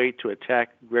lying in wait to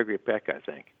attack Gregory Peck, I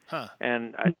think. Huh.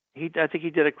 And I think he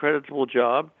did a creditable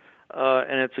job,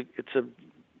 and it's a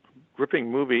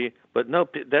gripping movie. But no,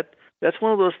 that's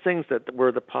one of those things that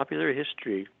where the popular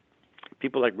history,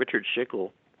 people like Richard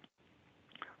Schickel,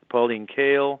 Pauline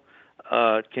Kael,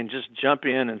 can just jump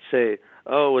in and say,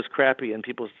 "Oh, it was crappy," and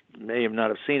people may have not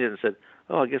have seen it and said,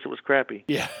 "Oh, I guess it was crappy,"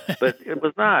 Yeah. but it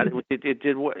was not. It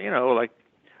did what like,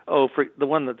 oh, for the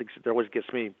one that always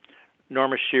gets me,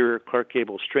 Norma Shearer, Clark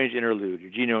Gable, Strange Interlude,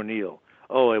 Eugene O'Neill.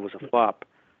 Oh, it was a flop.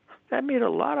 That made a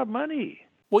lot of money.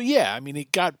 Well, yeah, I mean,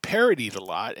 it got parodied a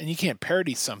lot, and you can't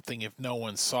parody something if no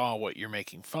one saw what you're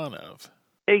making fun of.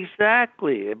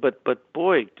 Exactly, but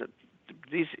boy,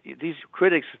 these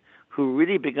critics who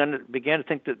really began to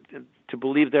think that to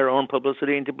believe their own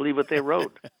publicity and to believe what they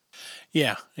wrote.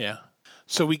 Yeah, yeah.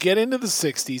 So we get into the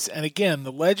 60s, and again,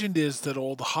 the legend is that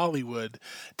old Hollywood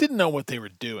didn't know what they were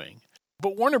doing.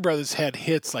 But Warner Brothers had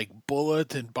hits like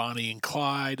Bullitt and Bonnie and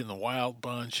Clyde and The Wild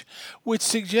Bunch, which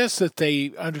suggests that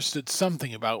they understood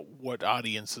something about what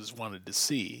audiences wanted to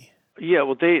see. Yeah,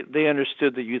 well, they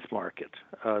understood the youth market.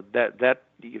 That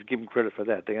you give them credit for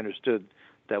that. They understood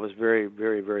that was very,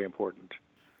 very, very important.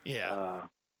 Yeah.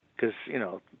 Because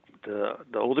the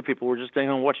older people were just staying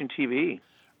home watching TV.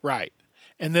 Right.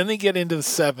 And then they get into the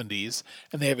 70s,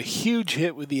 and they have a huge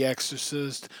hit with The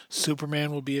Exorcist.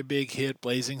 Superman will be a big hit,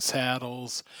 Blazing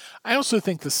Saddles. I also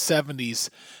think the 70s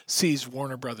sees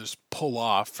Warner Brothers pull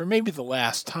off, for maybe the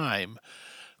last time,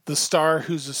 the star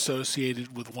who's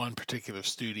associated with one particular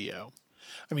studio.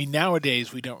 I mean,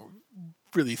 nowadays we don't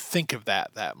really think of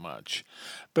that much.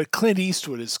 But Clint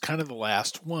Eastwood is kind of the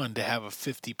last one to have a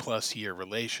 50-plus year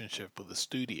relationship with a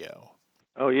studio.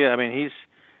 Oh yeah, I mean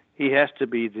he has to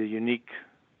be the unique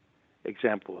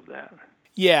example of that.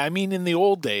 Yeah, I mean, in the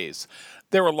old days,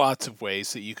 there were lots of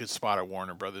ways that you could spot a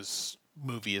Warner Brothers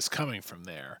movie as coming from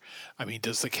there. I mean,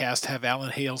 does the cast have Alan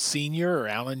Hale Sr. or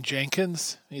Alan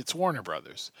Jenkins? It's Warner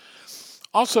Brothers.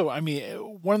 Also, I mean,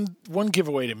 one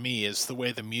giveaway to me is the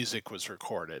way the music was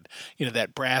recorded. You know,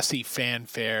 that brassy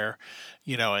fanfare,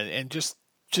 and just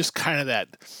kind of that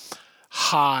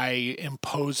high,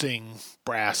 imposing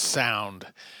brass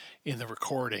sound in the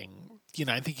recording.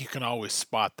 I think you can always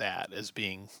spot that as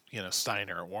being,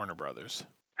 Steiner at Warner Brothers.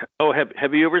 Oh,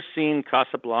 have you ever seen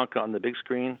Casablanca on the big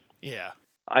screen? Yeah.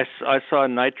 I saw a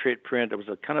nitrate print. It was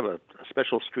a kind of a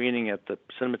special screening at the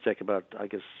Cinematheque about, I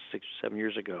guess, 6 or 7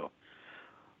 years ago.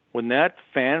 When that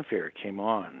fanfare came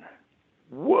on,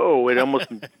 whoa, it almost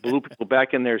blew people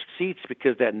back in their seats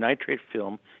because that nitrate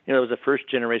film, it was the first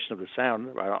generation of the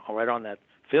sound right on that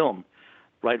film,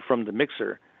 right from the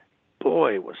mixer.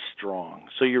 Boy, it was strong.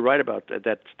 So you're right about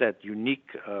that unique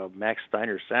Max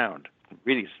Steiner sound.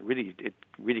 Really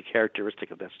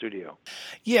characteristic of that studio.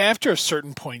 Yeah, after a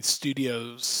certain point,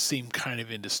 studios seem kind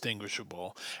of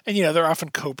indistinguishable. And, they're often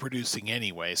co-producing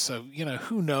anyway, so,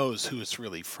 who knows who it's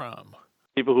really from.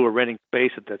 People who are renting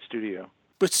space at that studio.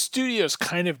 But studios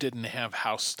kind of didn't have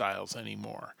house styles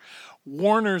anymore.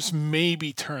 Warner's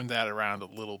maybe turned that around a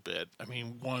little bit. I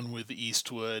mean, one with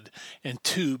Eastwood, and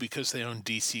two because they own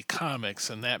DC Comics,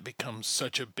 and that becomes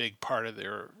such a big part of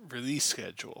their release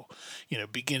schedule.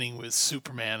 Beginning with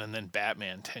Superman and then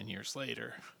Batman 10 years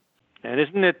later. And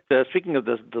isn't it, speaking of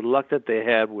the luck that they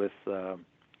had with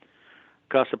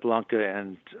Casablanca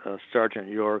and Sergeant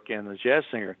York and the Jazz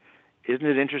Singer, isn't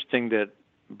it interesting that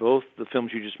both the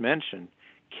films you just mentioned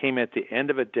came at the end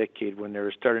of a decade when they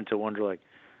were starting to wonder, like,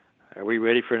 are we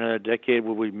ready for another decade?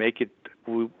 Will we make it?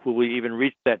 Will we even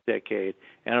reach that decade?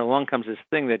 And along comes this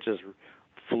thing that just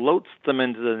floats them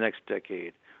into the next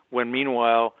decade. When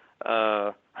meanwhile,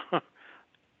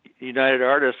 United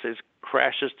Artists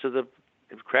crashes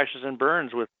and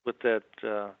burns with that.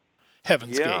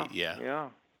 Heaven's Gate, yeah. Yeah.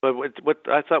 But what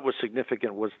I thought was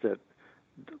significant was that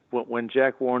when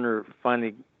Jack Warner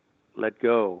finally let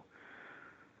go,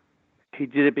 he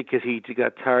did it because he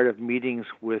got tired of meetings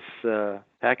with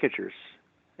packagers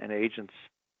and agents.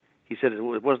 He said it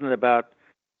wasn't about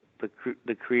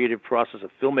the creative process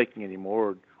of filmmaking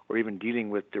anymore, or even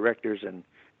dealing with directors and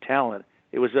talent.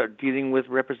 It was dealing with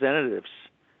representatives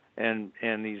and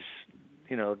these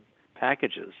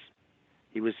packages.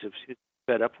 He was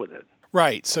fed up with it.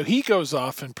 Right. So he goes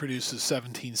off and produces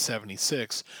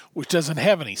 1776, which doesn't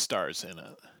have any stars in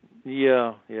it.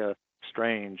 Yeah.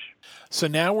 Strange. So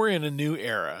now we're in a new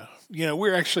era.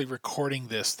 We're actually recording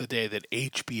this the day that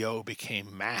HBO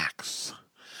became Max,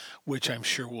 which I'm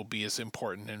sure will be as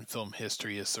important in film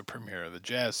history as the premiere of The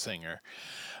Jazz Singer.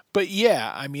 But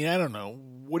yeah, I mean, I don't know.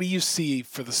 What do you see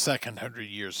for the second 100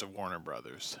 years of Warner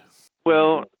Brothers?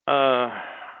 Well,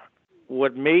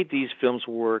 what made these films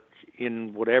work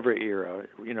in whatever era,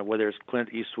 whether it's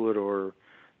Clint Eastwood or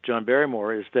John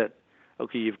Barrymore, is that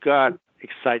okay? You've got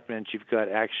excitement, you've got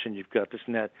action, you've got this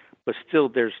and that, but still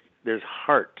there's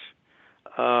heart.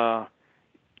 You're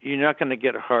not going to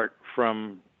get heart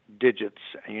from digits,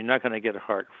 and you're not going to get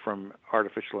heart from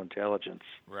artificial intelligence.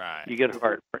 Right. You get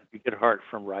heart. You get heart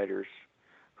from writers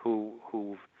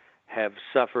who have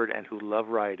suffered and who love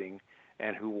writing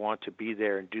and who want to be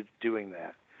there and doing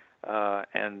that.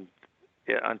 And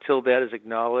until that is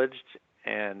acknowledged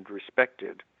and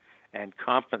respected and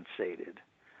compensated,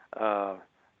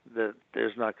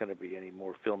 there's not going to be any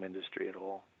more film industry at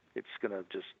all. It's going to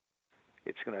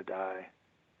die.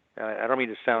 I don't mean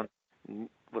to sound,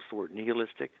 what's the word,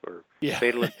 nihilistic or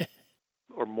fatalist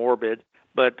or morbid,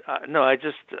 but no, I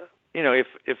just,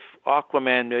 if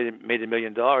Aquaman made $1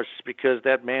 million, it's because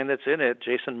that man that's in it,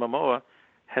 Jason Momoa,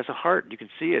 has a heart. You can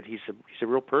see it. He's a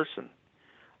real person.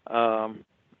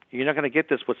 You're not going to get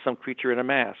this with some creature in a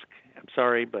mask. I'm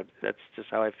sorry, but that's just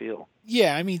how I feel.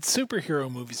 Yeah, I mean,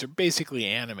 superhero movies are basically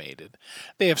animated.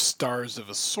 They have stars of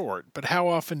a sort, but how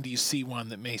often do you see one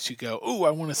that makes you go, "Oh, I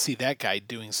want to see that guy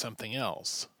doing something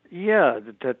else"? Yeah,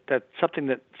 that's something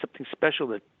special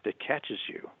that catches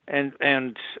you. And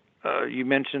you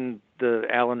mentioned the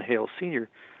Alan Hale Sr.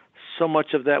 So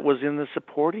much of that was in the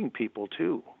supporting people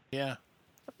too. Yeah.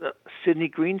 Sidney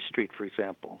Greenstreet, for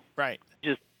example. Right.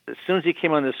 Just as soon as he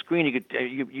came on the screen,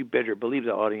 you better believe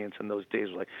the audience in those days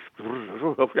was like,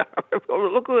 oh,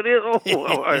 look who it is!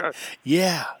 Oh,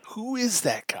 yeah, who is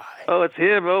that guy? Oh, it's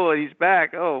him! Oh, he's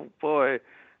back! Oh boy,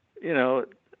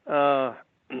 have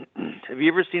you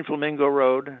ever seen Flamingo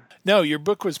Road? No, your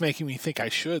book was making me think I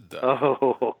should,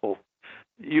 though. Oh,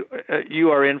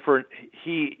 you are in for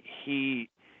he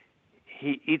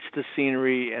eats the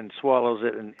scenery and swallows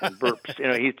it and burps.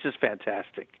 He's just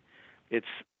fantastic. It's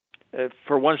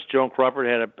for once Joan Crawford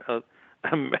had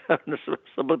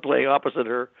someone playing opposite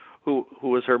her who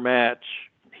was her match.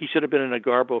 He should have been in a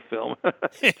Garbo film.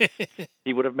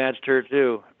 He would have matched her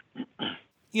too.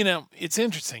 It's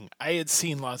interesting. I had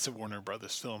seen lots of Warner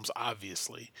Brothers films,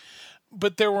 obviously,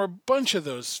 but there were a bunch of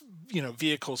those,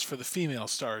 vehicles for the female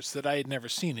stars that I had never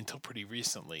seen until pretty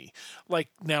recently, like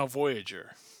now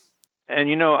Voyager. And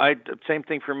same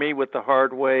thing for me with The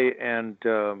Hard Way and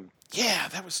yeah,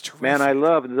 that was terrific. Man, I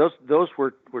love those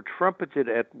were trumpeted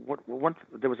at one.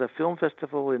 There was a film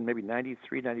festival in maybe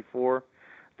 93, 94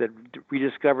 that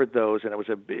rediscovered those, and it was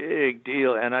a big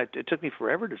deal. And it took me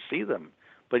forever to see them.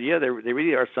 But yeah, they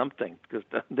really are something because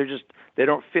they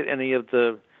don't fit any of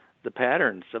the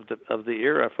patterns of the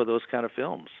era for those kind of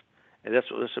films, and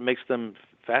that's what makes them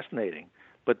fascinating.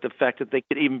 But the fact that they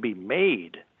could even be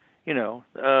made, these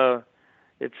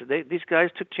guys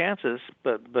took chances.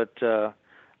 But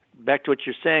back to what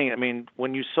you're saying, I mean,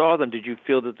 when you saw them, did you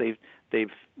feel that they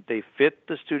fit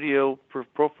the studio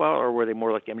profile, or were they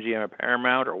more like MGM or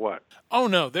Paramount, or what? Oh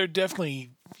no, they're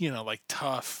definitely like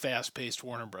tough, fast-paced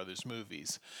Warner Brothers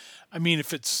movies. I mean,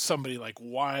 if it's somebody like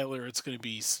Wyler, it's going to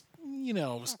be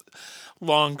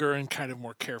longer and kind of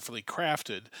more carefully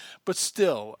crafted. But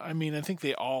still, I mean, I think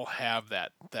they all have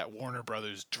that Warner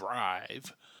Brothers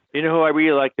drive. You know who I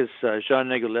really like is Jean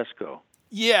Negulesco.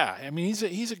 Yeah, I mean,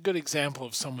 he's a good example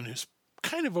of someone who's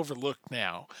kind of overlooked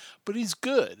now, but he's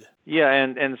good. Yeah,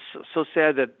 and so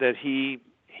sad that he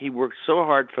worked so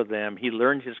hard for them. He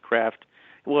learned his craft.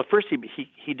 Well, at first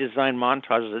he designed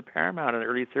montages at Paramount in the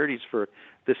early 30s for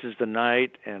This Is the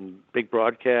Night and Big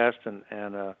Broadcast and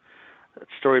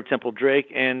Story of Temple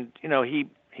Drake, and he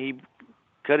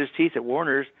cut his teeth at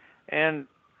Warner's, and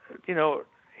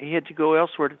he had to go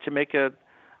elsewhere to make a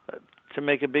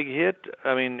big hit.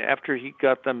 I mean, after he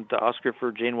got them the Oscar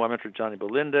for Jane Wyman for Johnny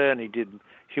Belinda, and he did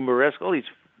Humoresque, all these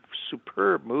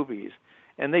superb movies,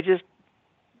 and they just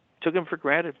took him for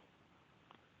granted.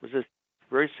 It was just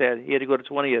very sad. He had to go to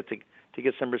 20th to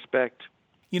get some respect.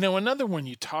 Another one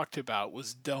you talked about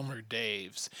was Delmer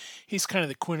Daves. He's kind of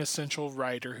the quintessential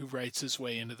writer who writes his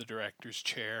way into the director's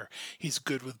chair. He's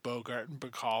good with Bogart and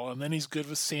Bacall, and then he's good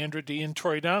with Sandra Dee and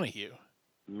Troy Donahue.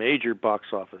 Major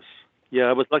box office. Yeah,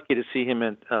 I was lucky to see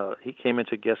him. He came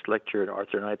into guest lecture in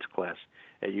Arthur Knight's class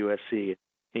at USC.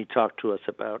 He talked to us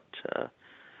about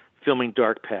filming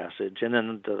Dark Passage, and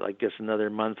then I guess another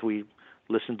month we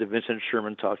listened to Vincent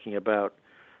Sherman talking about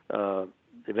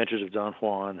Adventures of Don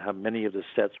Juan, how many of the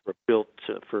sets were built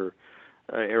for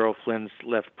Errol Flynn's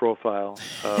Left Profile,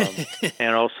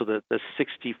 and also the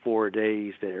 64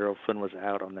 days that Errol Flynn was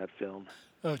out on that film.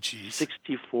 Oh, geez.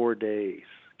 64 days.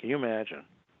 Can you imagine?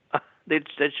 They'd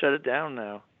shut it down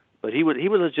now. But he was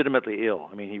legitimately ill.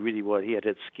 I mean, he really was. He had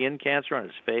skin cancer on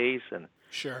his face and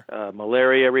sure,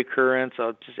 malaria recurrence.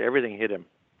 Just everything hit him.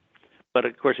 But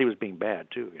of course, he was being bad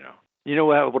too. You know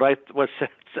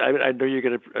I know you're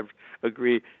going to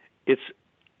agree. It's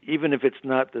even if it's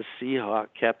not the Seahawk,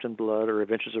 Captain Blood, or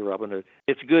Adventures of Robin Hood,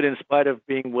 it's good in spite of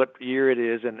being what year it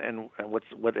is and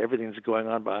what everything's going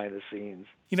on behind the scenes.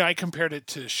 I compared it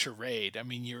to charade. I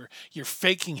mean, you're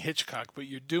faking Hitchcock, but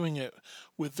you're doing it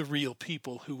with the real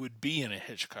people who would be in a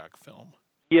Hitchcock film.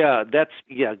 Yeah, that's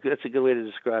a good way to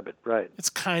describe it. Right. It's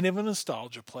kind of a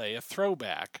nostalgia play, a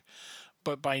throwback.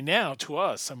 But by now, to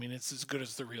us, I mean, it's as good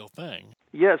as the real thing.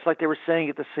 Yeah, it's like they were saying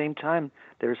at the same time.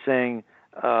 They were saying,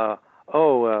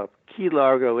 Key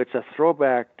Largo, it's a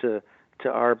throwback to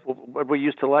our what we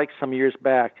used to like some years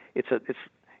back.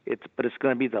 But it's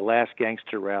going to be the last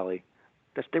gangster rally.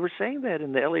 They were saying that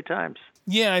in the LA Times.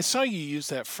 Yeah, I saw you use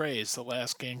that phrase, the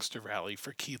last gangster rally,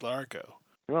 for Key Largo.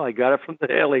 Well, I got it from the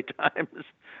LA Times.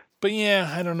 But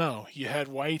yeah, I don't know. You had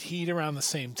White Heat around the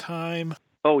same time.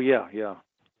 Oh, yeah.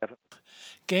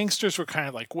 Gangsters were kind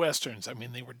of like Westerns. I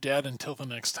mean, they were dead until the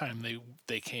next time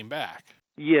they came back.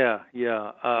 Yeah.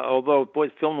 Although, boy,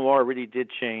 film noir really did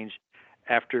change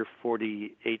after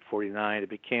 48, 49. It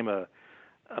became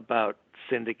about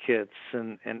syndicates,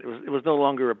 and it was no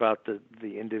longer about the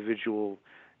individual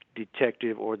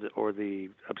detective or the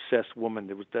obsessed woman.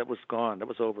 That was gone. That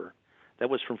was over. That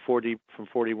was from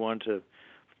 41 to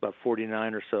about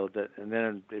 49 or so. And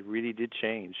then it really did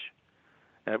change.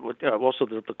 Also,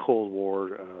 the Cold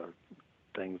War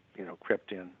thing,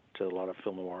 crept in to a lot of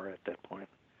film noir at that point.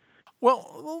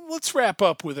 Well, let's wrap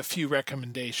up with a few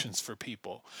recommendations for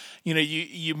people.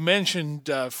 You mentioned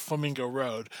Flamingo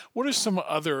Road. What are some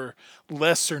other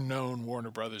lesser-known Warner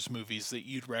Brothers movies that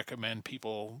you'd recommend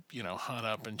people, hunt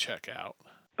up and check out?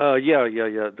 Yeah.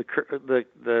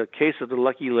 The Case of the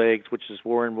Lucky Legs, which is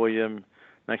Warren Williams,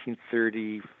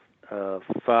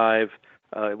 1935,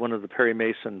 one of the Perry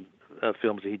Mason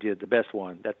films that he did, the best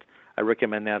one. I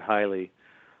recommend that highly.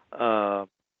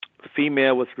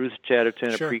 Female with Ruth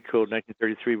Chatterton, Sure. A Pre-Code,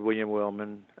 1933, William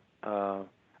Wellman.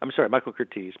 I'm sorry, Michael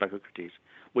Curtiz.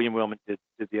 William Wellman did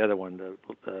the other one,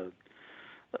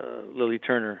 Lily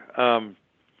Turner.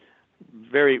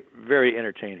 Very, very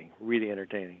entertaining, really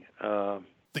entertaining.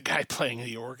 The guy playing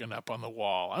the organ up on the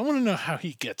wall. I want to know how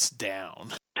he gets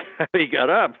down. He got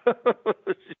up.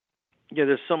 Yeah,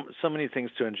 there's so many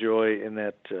things to enjoy in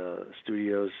that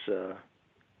studio's.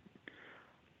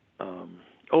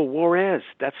 Juarez,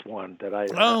 that's one that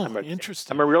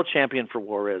Interesting. I'm a real champion for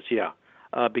Juarez, yeah,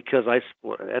 because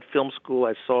at film school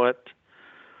I saw it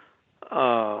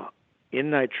in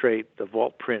nitrate, the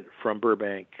vault print from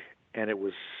Burbank, and it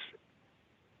was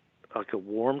like it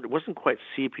wasn't quite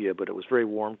sepia, but it was very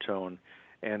warm tone,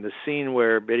 and the scene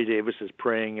where Betty Davis is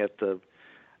praying at the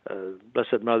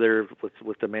Blessed Mother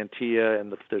with the mantilla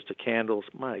and there's the candles.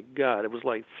 My God, it was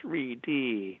like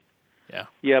 3D. Yeah.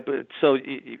 Yeah, but so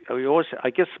we always.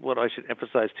 I guess what I should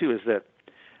emphasize too is that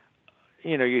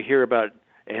you hear about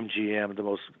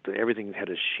MGM, everything had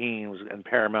a sheen, and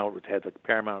Paramount had the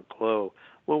Paramount glow.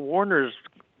 Well, Warner's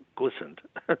glistened.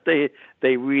 They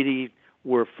really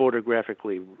were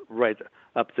photographically right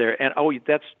up there. And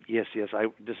yes.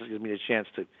 This gives me a chance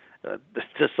to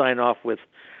sign off with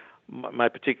my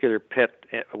particular pet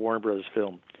Warner Brothers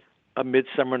film, A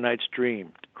Midsummer Night's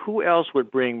Dream. Who else would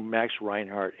bring Max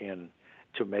Reinhardt in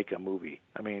to make a movie?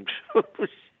 I mean,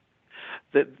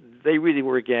 they really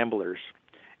were gamblers.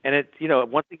 And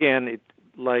once again,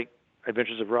 like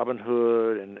Adventures of Robin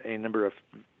Hood and a number of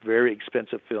very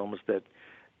expensive films that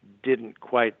didn't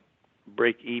quite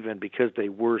break even because they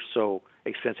were so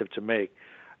expensive to make.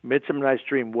 Midsummer Night's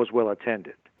Dream was well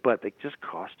attended, but they just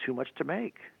cost too much to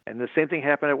make. And the same thing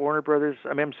happened at Warner Brothers.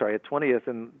 At 20th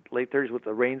and late 30s with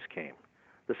The Rains Came.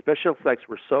 The special effects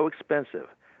were so expensive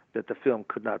that the film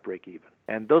could not break even.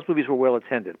 And those movies were well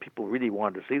attended. People really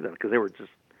wanted to see them because they were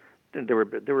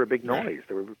a big noise. Right.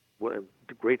 They were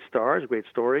great stars, great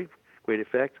story, great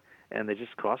effect, and they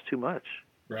just cost too much.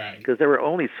 Right. Because there were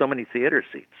only so many theater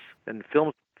seats, and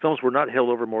films were not held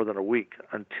over more than a week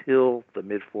until the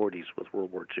mid-40s with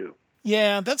World War II.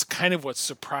 Yeah, that's kind of what's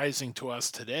surprising to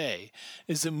us today,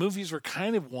 is that movies were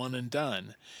kind of one and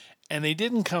done. And they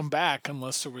didn't come back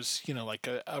unless there was, like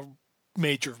a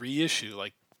major reissue,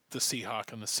 like the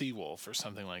Seahawk and the Seawolf or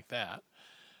something like that.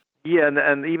 Yeah,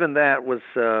 and even that was,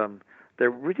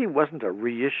 there really wasn't a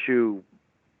reissue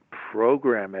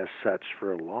program as such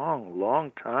for a long,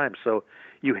 long time. So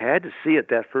you had to see it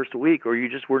that first week or you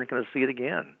just weren't going to see it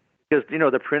again. Because,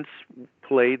 the Prince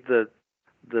played the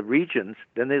regions,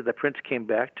 then the Prince came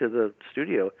back to the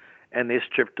studio and they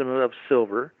stripped him of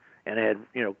silver and had,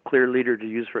 clear leader to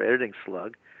use for editing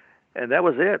slug. And that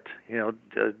was it.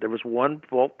 There was one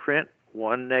vault print,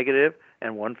 one negative,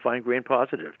 and one fine grain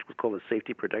positive. It was called a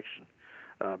safety protection.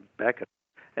 Beckett,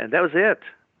 and that was it.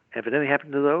 If anything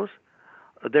happened to those,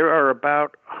 there are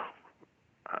about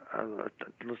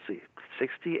let's see,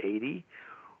 60, 80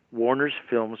 Warner's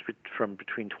films from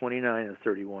between 29 and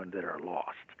 31 that are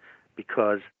lost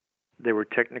because they were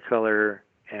Technicolor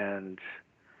and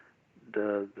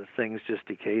the things just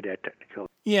decayed at Technicolor.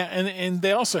 Yeah, and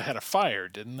they also had a fire,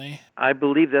 didn't they? I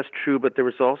believe that's true, but there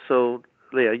was also,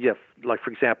 like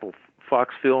for example,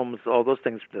 Fox Films, all those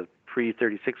things, the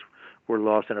pre-36 were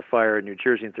lost in a fire in New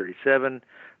Jersey in 37.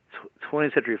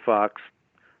 20th Century Fox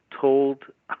told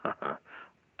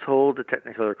told the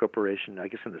Technicolor Corporation, I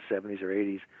guess in the 70s or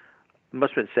 80s, it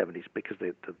must have been 70s because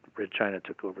the Red China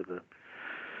took over the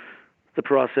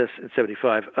process in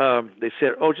 75. They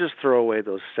said, "Oh, just throw away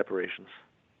those separations.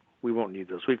 We won't need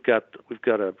those. We've got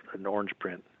an orange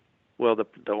print." Well,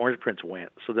 the orange prints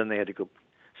went, so then they had to go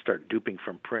start duping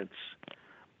from prints.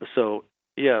 So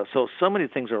yeah, so many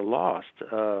things are lost,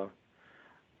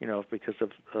 because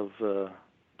of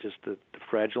just the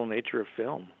fragile nature of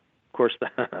film. Of course,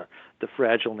 the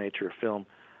fragile nature of film.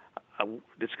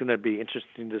 It's going to be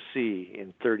interesting to see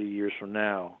in 30 years from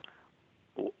now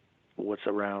what's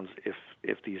around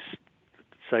if these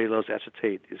cellulose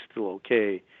acetate is still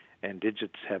okay and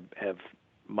digits have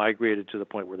migrated to the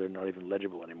point where they're not even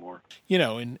legible anymore.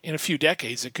 In a few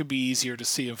decades, it could be easier to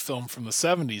see a film from the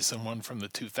 70s than one from the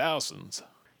 2000s.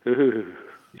 Ooh,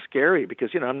 scary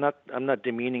because I'm not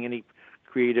demeaning any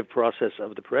creative process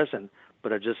of the present,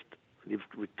 but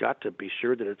we've got to be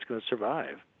sure that it's going to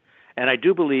survive. And I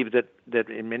do believe that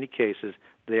in many cases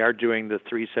they are doing the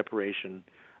three separation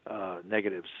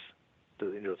negatives,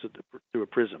 through a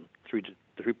prism,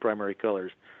 three primary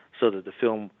colors, so that the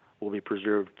film will be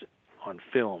preserved on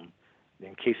film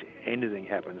in case anything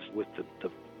happens with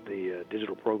the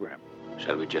digital program.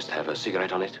 Shall we just have a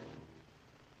cigarette on it?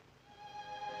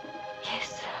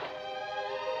 Yes.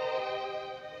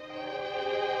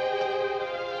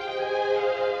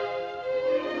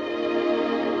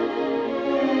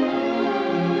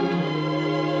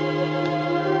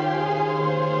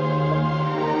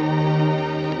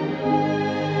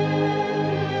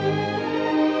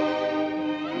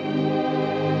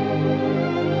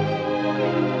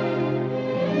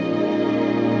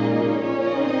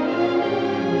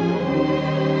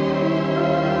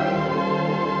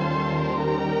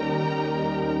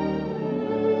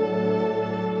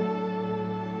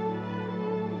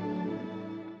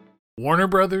 Warner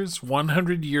Brothers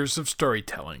 100 Years of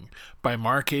Storytelling by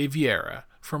Mark A. Vieira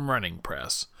from Running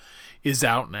Press is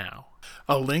out now.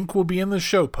 A link will be in the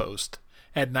show post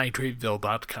at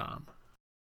nitrateville.com.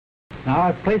 Now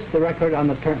I've placed the record on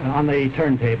the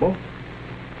turntable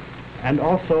and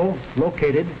also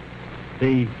located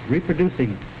the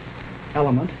reproducing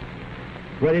element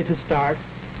ready to start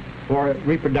for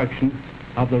reproduction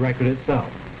of the record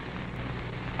itself.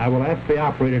 I will ask the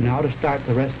operator now to start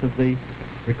the rest of the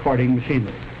recording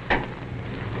machinery.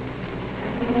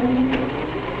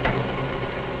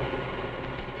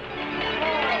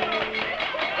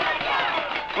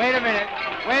 Wait a minute.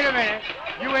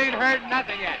 You ain't heard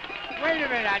nothing yet. Wait a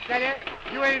minute, I tell you.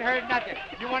 You ain't heard nothing.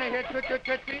 You want to hear Toot Toot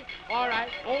Tootsie? All right,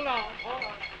 hold on.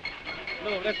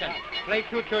 Lou, listen. Play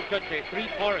Toot Toot Tootsie. 3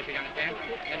 choruses, you understand?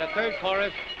 And the third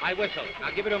chorus, I whistle.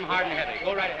 Now give it to him hard and heavy.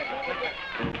 Go right ahead.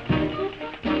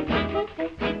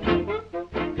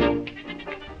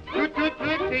 Toot Toot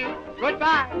Tootsie.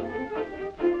 Goodbye.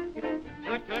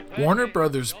 Warner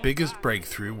Brothers' biggest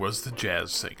breakthrough was The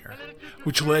Jazz Singer,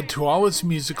 which led to all its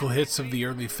musical hits of the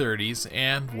early 30s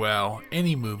and, well,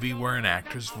 any movie where an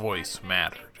actor's voice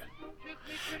mattered.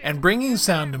 And bringing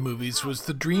sound to movies was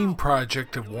the dream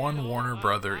project of one Warner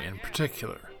brother in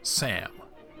particular, Sam.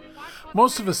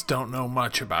 Most of us don't know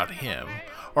much about him,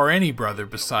 or any brother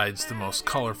besides the most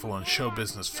colorful and show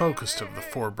business focused of the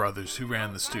 4 brothers who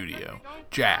ran the studio,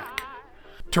 Jack.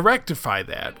 To rectify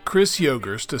that, Chris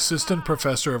Yogerst, assistant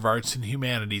professor of arts and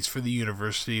humanities for the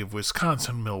University of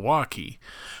Wisconsin-Milwaukee,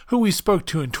 who we spoke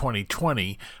to in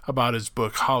 2020 about his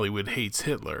book Hollywood Hates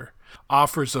Hitler,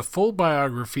 offers a full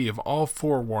biography of all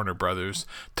 4 Warner Brothers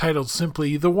titled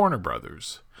simply The Warner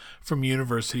Brothers, from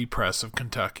University Press of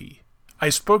Kentucky. I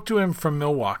spoke to him from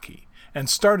Milwaukee and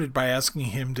started by asking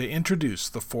him to introduce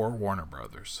the 4 Warner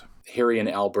Brothers. Harry and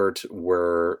Albert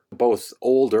were both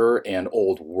older and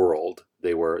old world.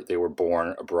 They were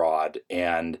born abroad,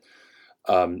 and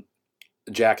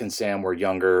Jack and Sam were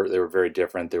younger. They were very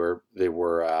different. They were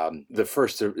the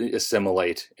first to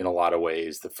assimilate in a lot of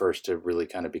ways. The first to really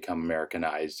kind of become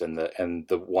Americanized, and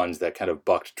the ones that kind of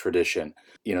bucked tradition.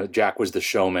 Jack was the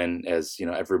showman, as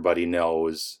everybody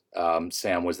knows.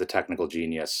 Sam was the technical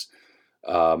genius.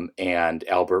 And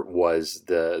Albert was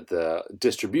the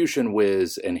distribution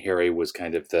whiz, and Harry was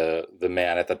kind of the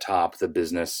man at the top, the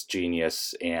business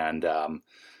genius, and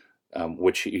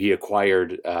which he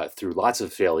acquired through lots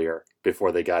of failure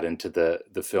before they got into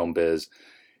the film biz,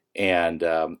 and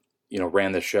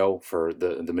ran the show for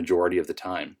the majority of the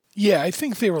time. Yeah, I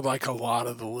think they were like a lot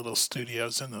of the little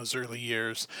studios in those early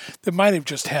years that might have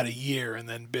just had a year and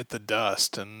then bit the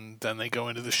dust, and then they go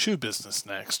into the shoe business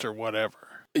next or whatever.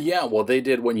 Yeah, well, they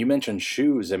did. When you mentioned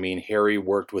shoes, I mean, Harry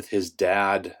worked with his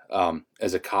dad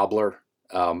as a cobbler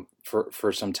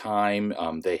for some time.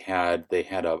 They had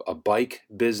a bike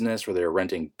business where they were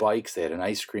renting bikes. They had an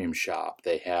ice cream shop.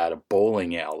 They had a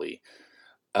bowling alley.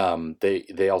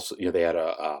 They also they had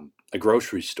a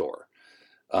grocery store,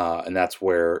 and that's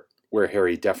where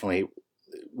Harry definitely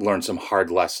learned some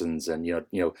hard lessons, and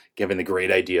given the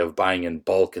great idea of buying in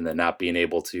bulk and then not being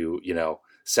able to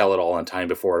sell it all on time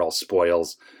before it all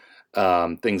spoils,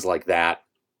 things like that.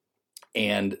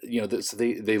 And so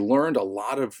they learned a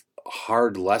lot of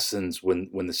hard lessons when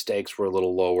the stakes were a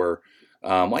little lower.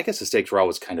 I guess the stakes were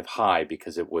always kind of high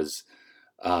because it was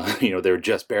they were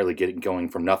just barely getting going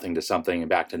from nothing to something and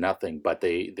back to nothing, but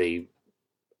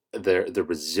their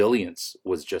resilience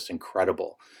was just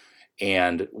incredible.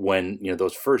 And when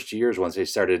those first years, once they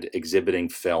started exhibiting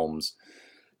films,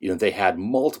 they had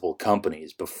multiple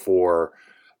companies before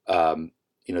they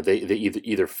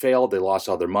either failed, they lost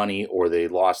all their money, or they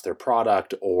lost their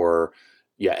product, or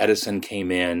Edison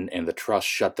came in and the trust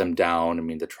shut them down. I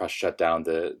mean, the trust shut down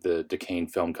the Decane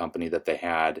Film Company that they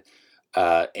had,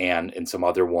 and some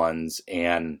other ones,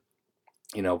 and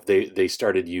they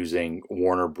started using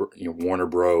Warner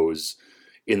Bros.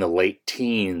 In the late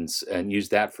teens, and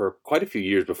used that for quite a few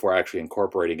years before actually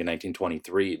incorporating in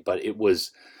 1923. But it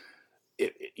was,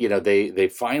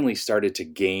 they finally started to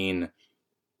gain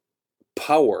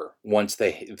power once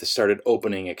they started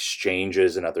opening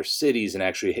exchanges in other cities and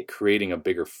actually creating a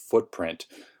bigger footprint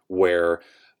where,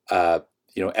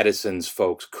 Edison's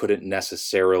folks couldn't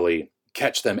necessarily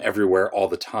catch them everywhere all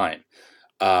the time.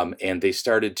 And they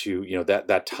started to,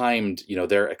 that timed,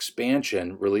 their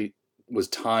expansion really was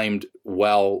timed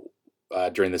well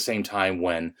during the same time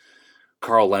when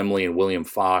Carl Laemmle and William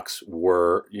Fox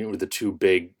were the two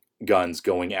big guns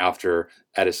going after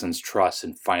Edison's trust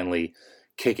and finally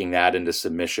kicking that into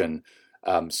submission,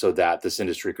 so that this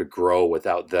industry could grow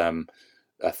without them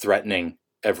threatening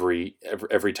every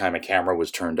time a camera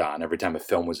was turned on, every time a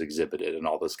film was exhibited, and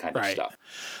all this kind of stuff.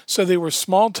 So they were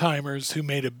small-timers who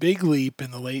made a big leap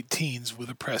in the late teens with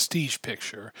a prestige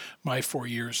picture, My 4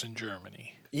 Years in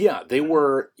Germany. Yeah, they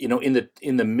were, in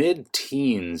the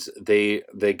mid-teens, they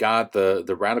got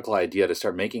the radical idea to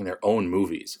start making their own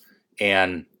movies,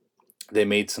 and they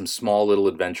made some small little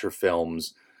adventure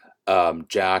films.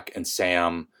 Jack and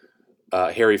Sam,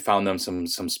 Harry found them some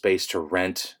space to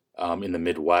rent in the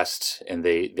Midwest, and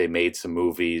they made some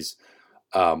movies,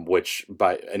 which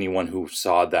by anyone who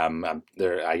saw them, I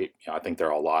think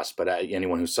they're all lost, but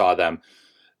anyone who saw them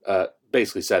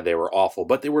basically said they were awful,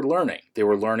 but they were learning. They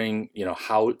were learning,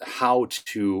 how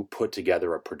to put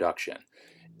together a production,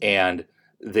 and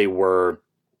they were.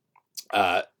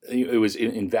 It was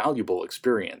an invaluable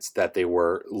experience that they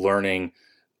were learning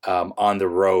on the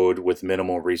road with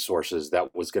minimal resources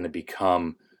that was going to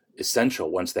become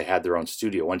essential once they had their own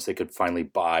studio, once they could finally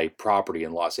buy property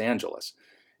in Los Angeles.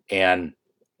 And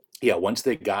once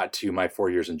they got to My 4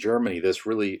 Years in Germany, this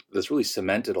really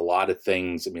cemented a lot of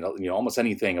things. I mean, almost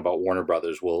anything about Warner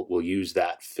Brothers will use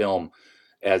that film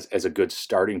as a good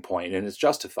starting point, and it's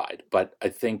justified. But I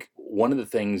think one of the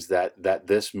things that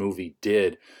this movie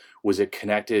did was it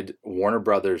connected Warner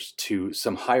Brothers to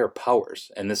some higher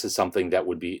powers, and this is something that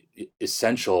would be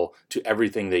essential to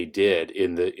everything they did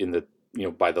in the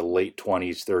by the late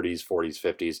 20s, 30s,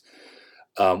 40s,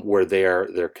 50s, where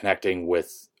they're connecting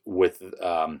with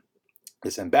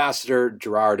this ambassador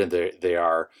Gerard, and they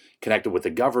are connected with the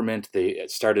government. They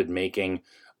started making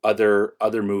other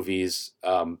movies.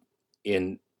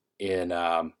 They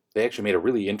actually made a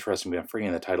really interesting. I'm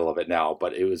forgetting the title of it now,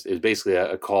 but it was basically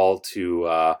a call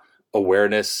to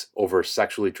awareness over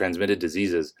sexually transmitted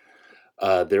diseases.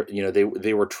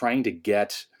 They were trying to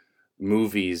get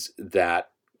movies that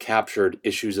captured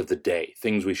issues of the day,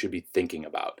 things we should be thinking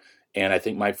about. And I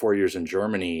think My 4 Years in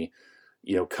Germany,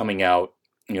 coming out,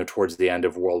 towards the end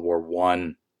of World War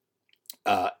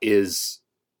I, is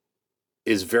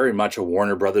very much a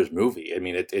Warner Brothers movie. I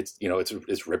mean,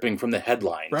 it's ripping from the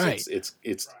headlines. Right.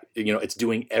 It's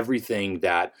doing everything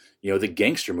that the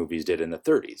gangster movies did in the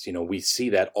 30s. We see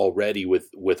that already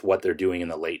with what they're doing in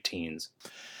the late teens.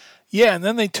 Yeah, and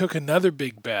then they took another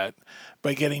big bet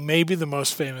by getting maybe the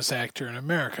most famous actor in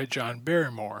America, John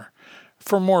Barrymore,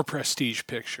 for more prestige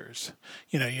pictures.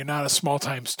 You're not a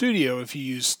small-time studio if you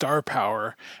use star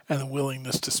power and the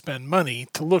willingness to spend money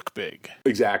to look big.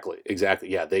 Exactly.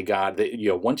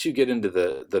 Yeah, once you get into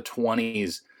the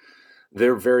 20s,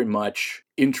 they're very much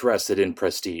interested in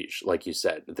prestige, like you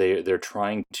said. They're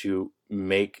trying to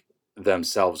make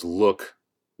themselves look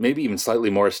maybe even slightly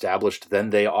more established than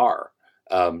they are,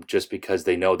 just because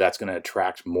they know that's going to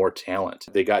attract more talent.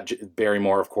 They got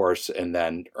Barrymore, of course, and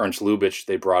then Ernst Lubitsch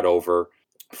they brought over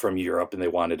from Europe, and they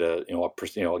wanted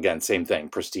again, same thing,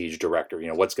 prestige director.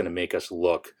 What's going to make us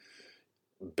look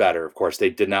better? Of course, they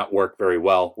did not work very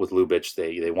well with Lubitsch.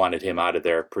 They wanted him out of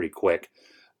there pretty quick.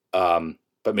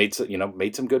 But made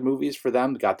some good movies for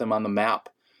them, got them on the map.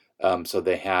 So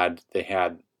they had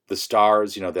the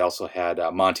stars. They also had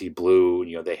Monty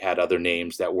Blue. They had other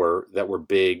names that were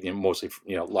big and mostly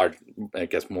large. I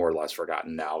guess more or less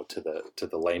forgotten now to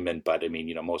the layman. But I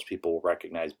mean, most people will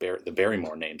recognize the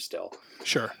Barrymore name still.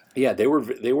 Sure. Yeah, they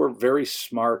were very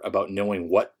smart about knowing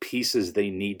what pieces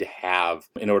they need to have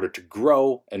in order to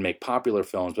grow and make popular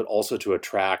films, but also to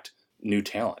attract new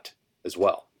talent as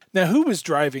well. Now, who was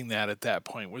driving that at that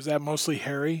point? Was that mostly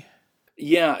Harry?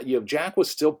 Yeah, Jack was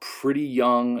still pretty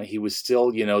young. He was still,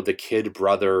 the kid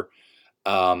brother.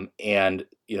 And,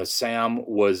 Sam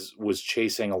was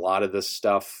chasing a lot of this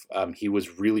stuff. He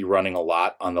was really running a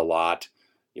lot on the lot.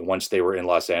 Once they were in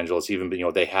Los Angeles, even,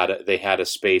 they had a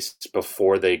space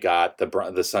before they got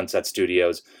the Sunset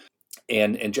Studios.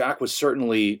 And Jack was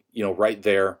certainly, right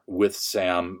there with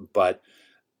Sam. But,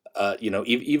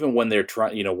 even when they're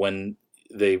trying, when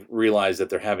they realize that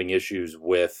they're having issues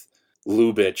with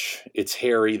Lubitsch, it's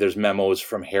Harry. There's memos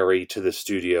from Harry to the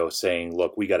studio saying,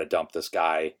 "Look, we got to dump this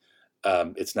guy.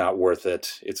 It's not worth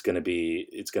it. It's going to be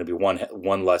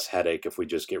one less headache if we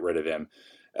just get rid of him."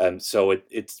 So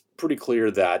it's pretty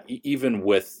clear that even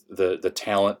with the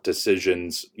talent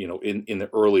decisions, in the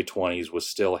early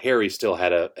 20s, Harry still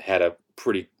had a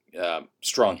pretty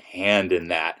strong hand in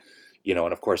that. And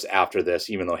of course, after this,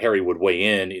 even though Harry would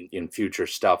weigh in future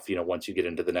stuff, once you get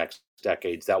into the next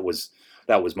decades, that was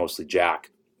mostly Jack.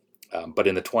 But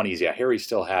in the 20s, yeah, Harry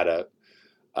still had a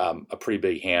pretty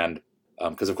big hand,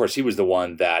 because of course he was the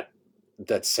one that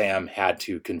Sam had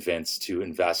to convince to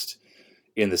invest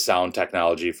in the sound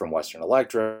technology from Western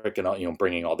Electric, and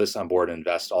bringing all this on board and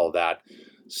invest all that.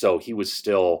 So he was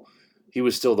still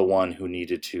the one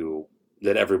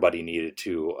that everybody needed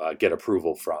to get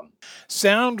approval from.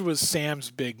 Sound was Sam's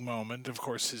big moment, of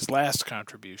course, his last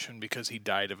contribution, because he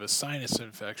died of a sinus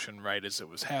infection right as it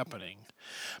was happening.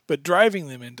 But driving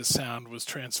them into sound was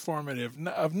transformative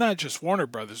of not just Warner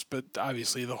Brothers, but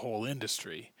obviously the whole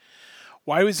industry.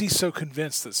 Why was he so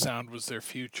convinced that sound was their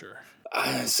future?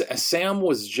 Sam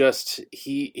was just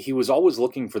he was always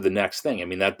looking for the next thing. I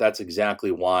mean, that's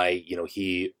exactly why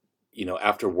he.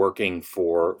 After working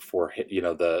for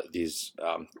these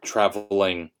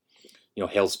traveling,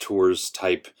 Hales Tours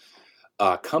type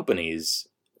companies,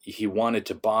 he wanted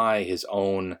to buy his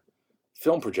own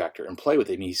film projector and play with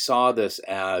it. And he saw this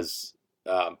as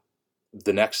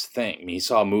the next thing. I mean, he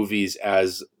saw movies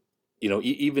as,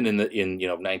 even in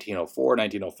 1904,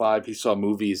 1905, he saw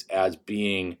movies as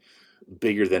being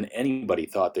bigger than anybody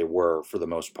thought they were for the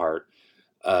most part.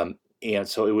 And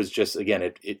so it was just,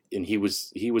 again, and he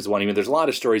was one. I mean, there's a lot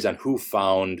of stories on who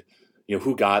found,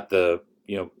 who got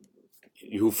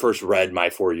who first read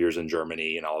My 4 Years in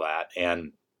Germany and all that.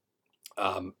 And,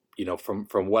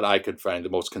 from what I could find, the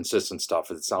most consistent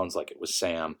stuff, it sounds like it was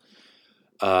Sam.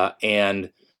 And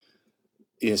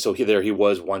so there he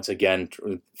was once again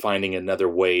finding another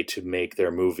way to make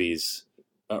their movies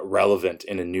relevant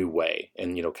in a new way,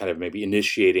 and kind of maybe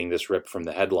initiating this rip from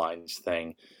the headlines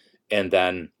thing. And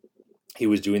then he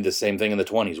was doing the same thing in the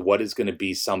 20s. What is going to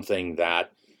be something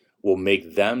that will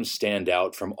make them stand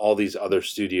out from all these other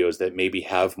studios that maybe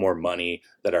have more money,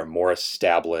 that are more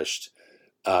established,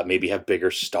 maybe have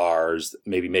bigger stars,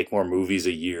 maybe make more movies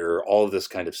a year, all of this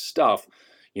kind of stuff.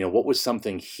 What was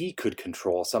something he could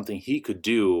control, something he could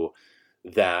do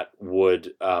that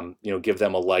would, give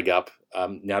them a leg up,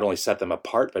 not only set them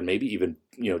apart, but maybe even,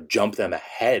 jump them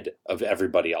ahead of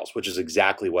everybody else, which is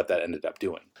exactly what that ended up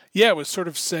doing. Yeah, it was sort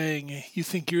of saying, you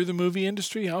think you're the movie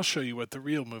industry? I'll show you what the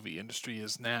real movie industry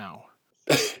is now.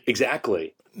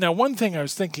 Exactly. Now, one thing I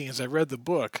was thinking as I read the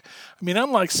book, I mean,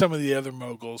 unlike some of the other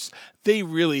moguls, they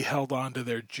really held on to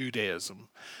their Judaism.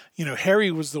 Harry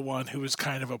was the one who was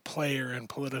kind of a player in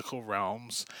political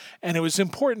realms, and it was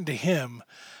important to him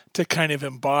to kind of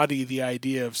embody the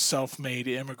idea of self-made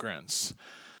immigrants.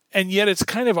 And yet it's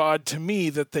kind of odd to me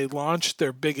that they launched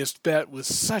their biggest bet with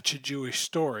such a Jewish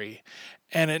story,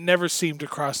 and it never seemed to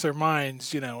cross their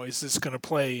minds, is this going to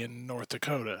play in North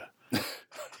Dakota?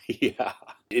 Yeah,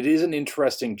 it is an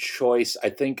interesting choice. I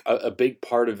think a big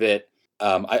part of it,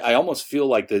 I almost feel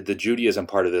like the Judaism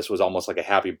part of this was almost like a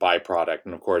happy byproduct.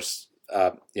 And of course,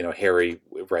 Harry,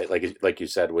 right, like you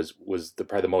said, was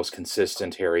probably the most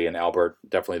consistent. Harry and Albert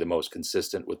definitely the most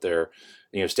consistent with their,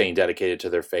 staying dedicated to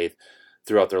their faith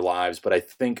throughout their lives. But I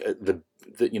think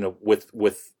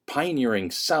with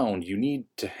pioneering sound, you need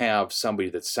to have somebody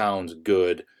that sounds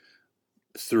good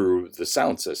through the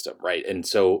sound system, right? And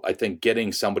so I think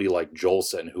getting somebody like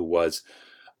Jolson, who was,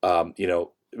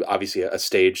 obviously a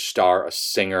stage star, a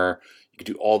singer, you could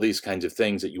do all these kinds of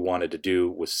things that you wanted to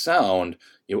do with sound.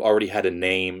 You already had a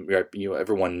name,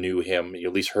 everyone knew him, you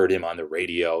at least heard him on the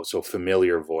radio, so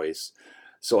familiar voice.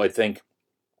 So I think,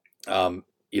 and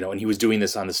he was doing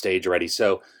this on the stage already.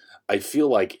 So I feel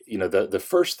like, the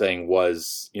first thing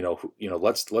was,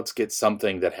 let's get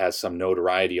something that has some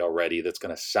notoriety already that's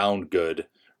going to sound good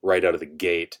right out of the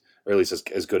gate, or at least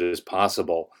as good as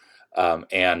possible.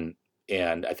 And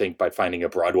I think by finding a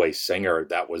Broadway singer,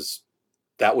 that was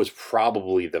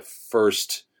probably the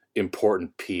first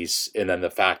important piece. And then the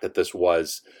fact that this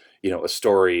was, a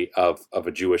story of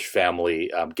a Jewish family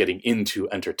getting into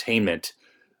entertainment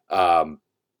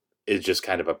is just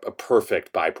kind of a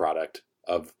perfect byproduct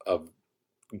of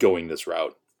going this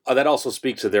route. That also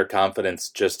speaks to their confidence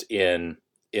just in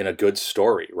a good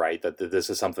story, right? That this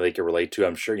is something they can relate to.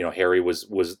 I'm sure, Harry was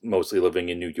mostly living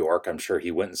in New York. I'm sure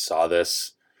he went and saw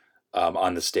this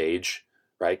on the stage,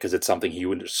 right? Because it's something he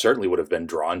certainly would have been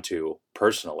drawn to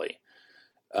personally.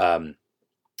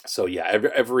 So yeah,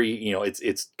 every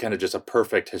it's kind of just a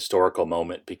perfect historical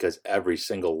moment because every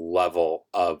single level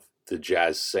of the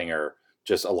jazz singer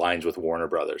just aligns with Warner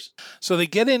Brothers. So they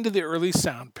get into the early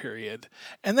sound period,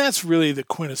 and that's really the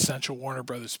quintessential Warner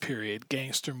Brothers period,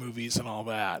 gangster movies and all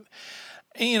that.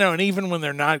 And, and even when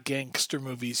they're not gangster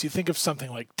movies, you think of something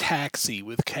like Taxi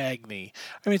with Cagney.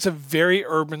 I mean, it's a very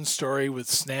urban story with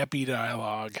snappy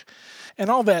dialogue, and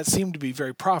all that seemed to be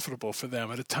very profitable for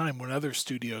them at a time when other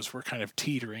studios were kind of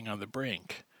teetering on the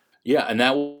brink. Yeah, and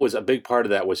that was a big part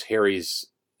of that was Harry's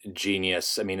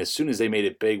genius. I mean, as soon as they made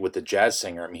it big with the jazz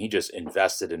singer, I mean, he just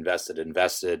invested, and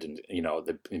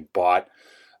they bought,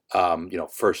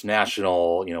 First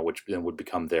National, which then would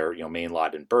become their, main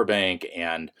lot in Burbank,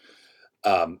 and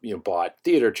bought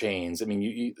theater chains. I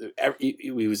mean,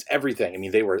 it was everything. I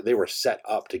mean, they were set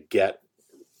up to get,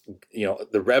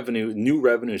 the new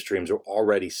revenue streams were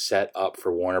already set up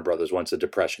for Warner Brothers once the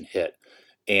Depression hit,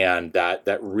 and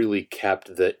that really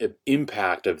kept the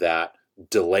impact of that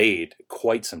delayed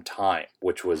quite some time,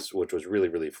 which was really,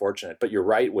 really fortunate. But you're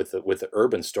right with the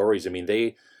urban stories. I mean,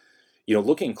 they,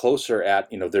 looking closer at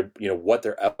their what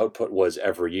their output was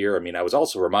every year. I mean, I was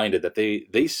also reminded that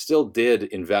they still did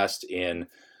invest in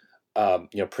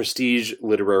prestige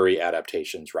literary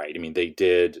adaptations, right? I mean, they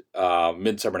did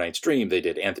Midsummer Night's Dream, they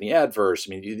did Anthony Adverse.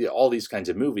 I mean, all these kinds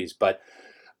of movies, but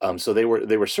so they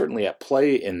were certainly at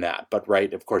play in that. But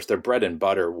right, of course, their bread and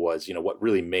butter was what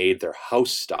really made their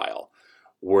house style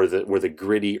were the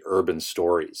gritty urban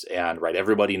stories. And right,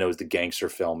 everybody knows the gangster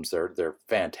films, they're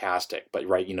fantastic, but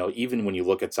right, even when you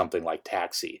look at something like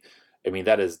Taxi, I mean,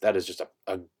 that is just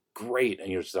a great,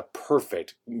 and just a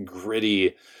perfect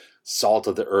gritty salt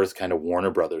of the earth kind of Warner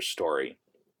Brothers story.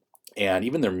 And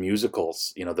even their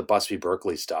musicals, the Busby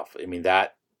Berkeley stuff, I mean,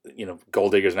 that,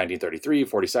 Gold Diggers 1933,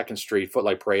 42nd Street,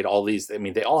 Footlight Parade, all these, I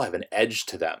mean, they all have an edge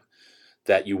to them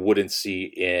that you wouldn't see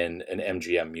in an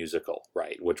MGM musical,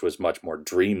 right? Which was much more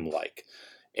dreamlike.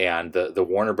 And the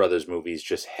Warner Brothers movies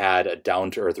just had a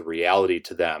down-to-earth reality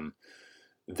to them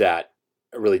that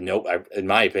really, in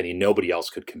my opinion, nobody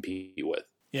else could compete with.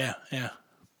 Yeah.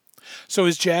 So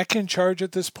is Jack in charge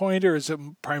at this point, or is it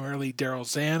primarily Daryl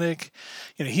Zanuck?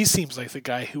 He seems like the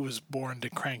guy who was born to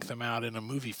crank them out in a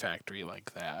movie factory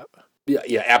like that.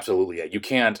 Yeah, absolutely. Yeah. You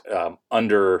can't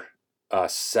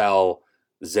undersell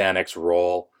Zanuck's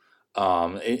role.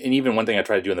 And even one thing I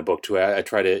try to do in the book too, I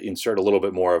try to insert a little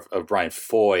bit more of Brian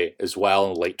Foy as well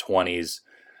in the late 20s,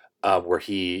 where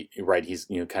he's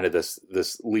kind of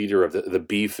this leader of the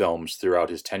B films throughout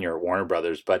his tenure at Warner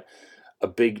Brothers. But a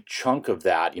big chunk of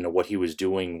that, what he was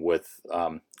doing with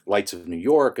Lights of New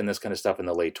York and this kind of stuff in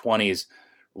the late 20s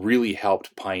really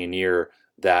helped pioneer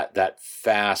that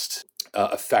fast,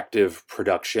 effective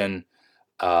production.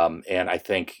 And I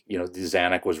think,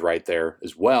 Zanuck was right there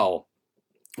as well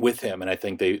with him. And I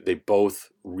think they both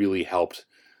really helped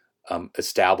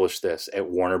establish this at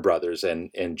Warner Brothers. And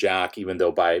Jack, even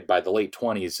though by the late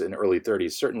 20s and early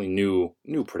 30s, certainly knew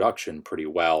production pretty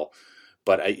well.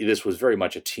 But this was very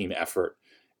much a team effort.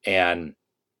 And,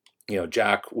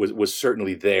 Jack was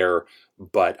certainly there,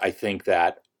 but I think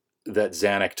that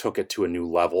Zanuck took it to a new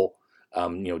level.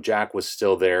 Jack was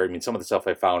still there. I mean, some of the stuff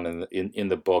I found in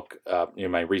the book,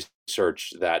 in my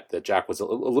research, that Jack was a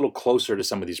little closer to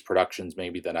some of these productions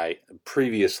maybe than I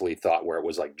previously thought, where it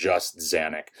was like just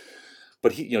Zanuck.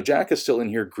 But Jack is still in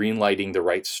here greenlighting the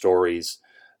right stories,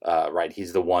 right?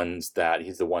 He's the one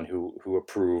who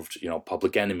approved,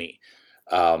 Public Enemy,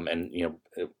 and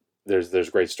there's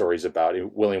great stories about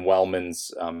William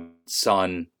Wellman's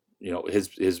son.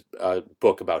 His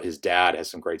book about his dad has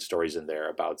some great stories in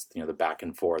there about the back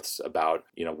and forths about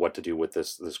what to do with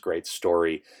this great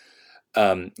story.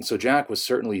 So Jack was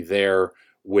certainly there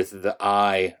with the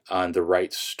eye on the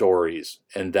right stories,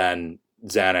 and then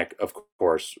Zanuck, of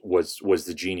course, was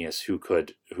the genius who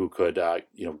could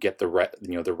get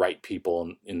the right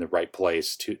people in the right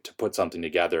place to put something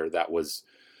together that was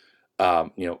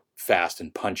fast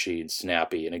and punchy and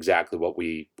snappy and exactly what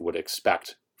we would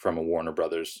expect from a Warner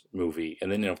Brothers movie.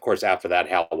 And then, of course, after that,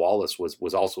 Hal Wallace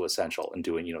was also essential in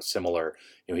doing, similar,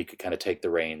 he could kind of take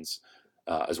the reins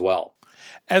as well.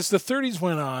 As the 30s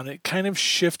went on, it kind of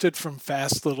shifted from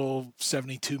fast little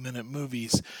 72-minute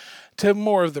movies to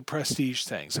more of the prestige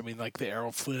things. I mean, like the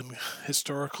Errol Flynn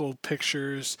historical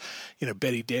pictures,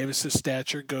 Betty Davis's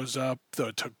stature goes up, though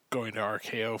it took going to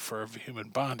RKO for Human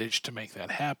Bondage to make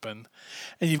that happen.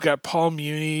 And you've got Paul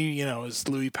Muni, as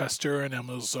Louis Pasteur and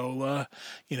Emile Zola,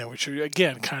 which are,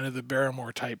 again, kind of the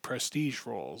Barrymore type prestige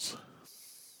roles.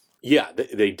 Yeah,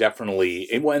 they definitely,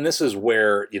 and this is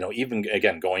where, even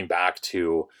again, going back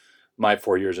to my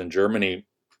 4 years in Germany,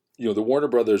 the Warner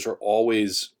Brothers are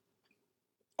always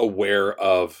aware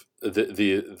of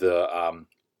the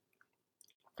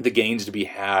gains to be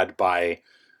had by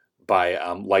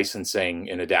licensing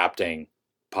and adapting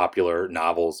popular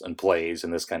novels and plays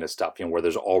and this kind of stuff, where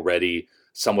there's already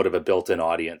somewhat of a built-in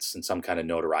audience and some kind of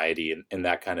notoriety and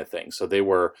that kind of thing. So they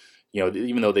were,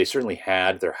 even though they certainly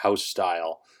had their house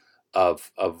style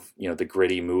of the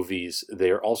gritty movies,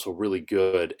 they are also really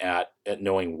good at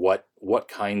knowing what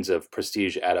kinds of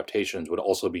prestige adaptations would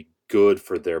also be good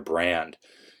for their brand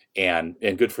and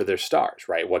good for their stars,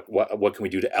 right? What can we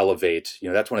do to elevate?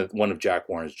 That's one of Jack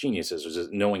Warner's geniuses, is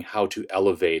knowing how to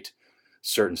elevate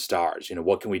certain stars.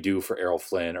 What can we do for Errol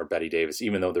Flynn or Betty Davis?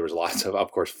 Even though there was lots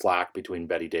of course, flack between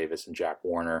Betty Davis and Jack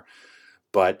Warner,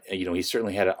 but he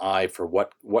certainly had an eye for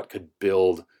what could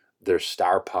build their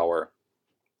star power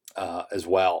as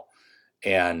well,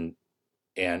 and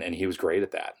he was great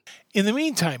at that. In the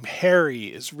meantime, Harry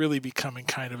is really becoming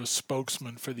kind of a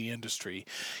spokesman for the industry,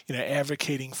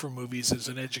 advocating for movies as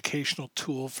an educational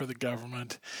tool for the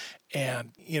government,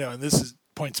 and and this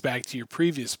points back to your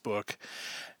previous book.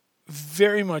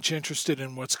 Very much interested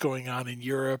in what's going on in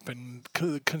Europe and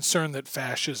concerned that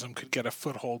fascism could get a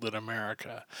foothold in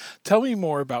America. Tell me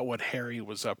more about what Harry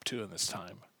was up to in this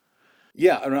time.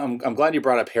 Yeah, I'm glad you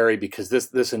brought up Harry, because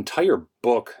this entire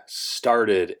book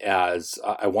started as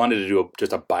I wanted to do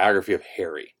just a biography of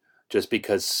Harry, just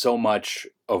because so much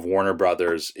of Warner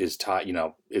Brothers is taught,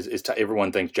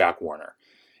 everyone thinks Jack Warner.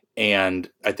 And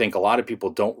I think a lot of people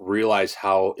don't realize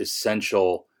how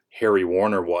essential Harry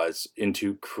Warner was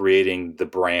into creating the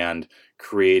brand,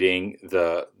 creating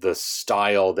the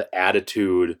style, the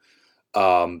attitude,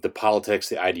 the politics,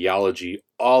 the ideology.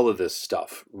 All of this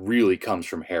stuff really comes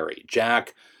from Harry.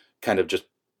 Jack kind of just,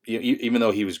 even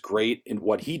though he was great in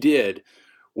what he did,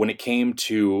 when it came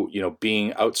to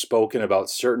being outspoken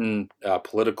about certain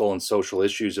political and social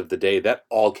issues of the day, that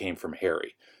all came from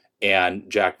Harry, and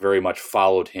Jack very much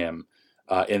followed him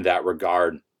in that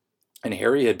regard. And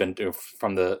Harry had been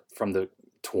from the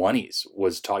 20s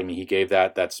was talking. He gave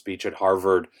that speech at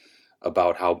Harvard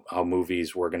about how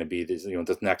movies were going to be this,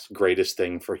 the next greatest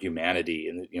thing for humanity,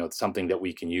 and it's something that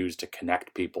we can use to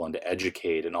connect people and to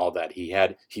educate and all that.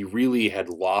 He really had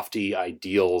lofty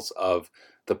ideals of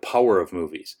the power of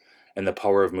movies and the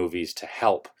power of movies to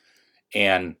help.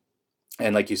 And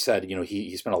like you said,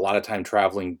 he spent a lot of time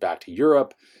traveling back to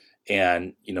Europe,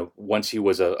 and once he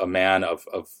was a man of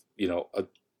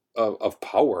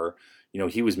power,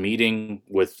 he was meeting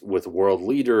with world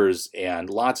leaders and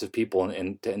lots of people,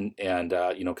 and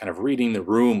kind of reading the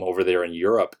room over there in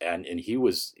Europe. And he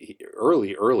was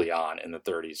early on in the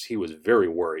 30s, he was very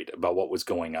worried about what was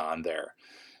going on there,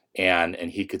 and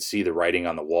he could see the writing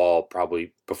on the wall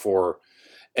probably before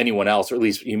anyone else, or at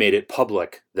least he made it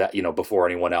public that before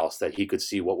anyone else, that he could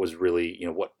see what was really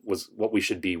what we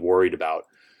should be worried about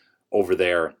over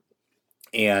there.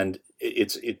 And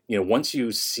it's once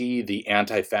you see the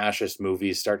anti-fascist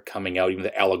movies start coming out, even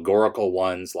the allegorical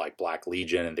ones like Black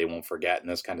Legion and They Won't Forget and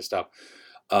this kind of stuff,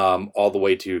 all the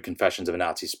way to Confessions of a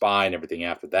Nazi Spy and everything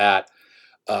after that,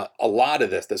 a lot of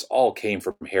this all came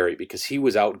from Harry, because he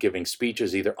was out giving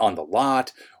speeches either on the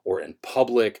lot or in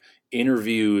public,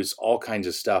 interviews, all kinds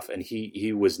of stuff. And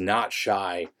he was not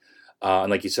shy.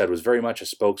 And like you said, was very much a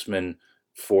spokesman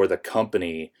for the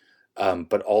company.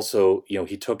 But also,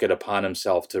 he took it upon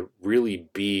himself to really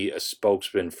be a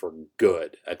spokesman for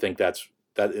good. I think that's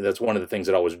one of the things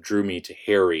that always drew me to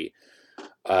Harry,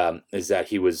 is that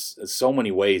he was, in so many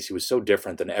ways, he was so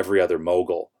different than every other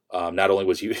mogul. Not only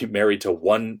was he married to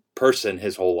one person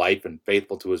his whole life and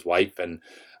faithful to his wife, and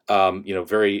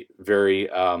very,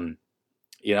 very, I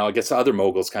guess the other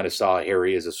moguls kind of saw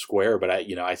Harry as a square, but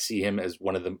I see him as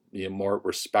one of the more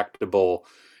respectable.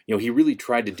 He really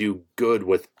tried to do good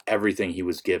with everything he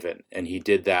was given, and he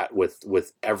did that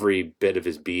with every bit of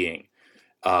his being.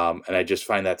 And I just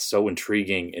find that so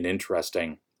intriguing and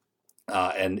interesting.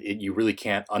 You really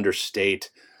can't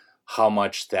understate how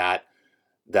much that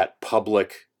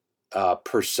public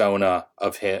persona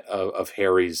of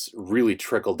Harry's really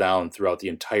trickled down throughout the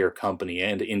entire company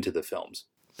and into the films.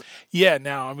 Yeah,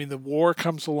 now, I mean, the war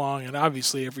comes along, and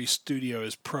obviously every studio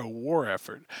is pro-war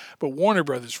effort, but Warner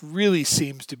Brothers really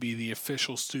seems to be the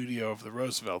official studio of the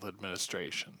Roosevelt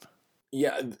administration.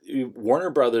 Yeah, Warner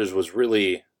Brothers was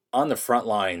really on the front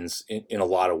lines in a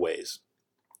lot of ways.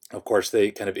 Of course,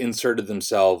 they kind of inserted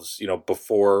themselves,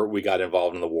 before we got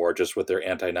involved in the war, just with their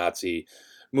anti-Nazi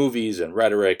movies and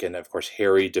rhetoric, and of course,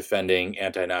 Harry defending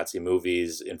anti-Nazi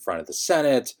movies in front of the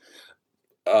Senate,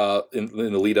 in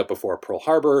the lead up before Pearl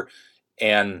Harbor.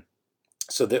 And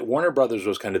so that Warner Brothers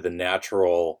was kind of the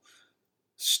natural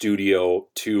studio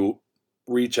to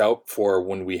reach out for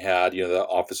when we had, the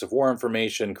Office of War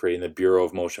Information, creating the Bureau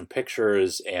of Motion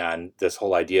Pictures, and this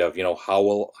whole idea of, how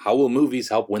will movies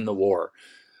help win the war?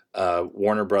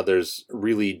 Warner Brothers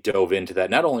really dove into that,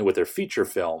 not only with their feature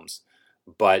films,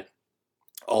 but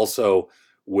also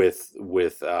with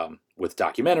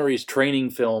documentaries, training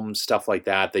films, stuff like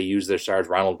that. They used their stars.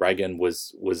 Ronald Reagan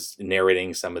was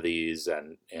narrating some of these,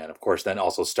 and of course then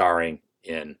also starring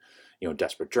in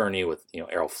Desperate Journey with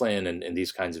Errol Flynn and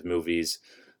these kinds of movies.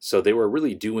 So they were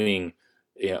really doing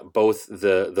both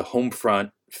the home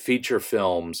front feature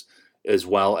films as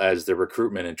well as the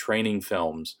recruitment and training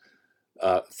films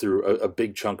through a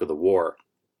big chunk of the war.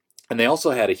 And they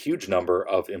also had a huge number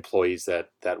of employees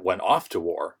that went off to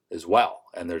war as well.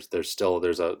 And there's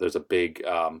a big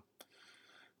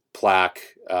plaque,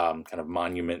 kind of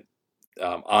monument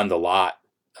on the lot,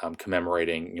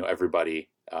 commemorating everybody.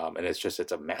 And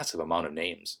it's a massive amount of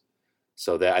names.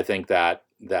 So that I think that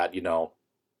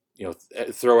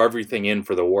throw everything in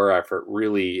for the war effort.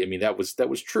 Really, I mean, that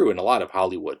was true in a lot of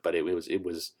Hollywood, but it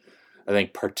was I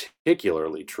think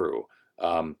particularly true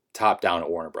top down at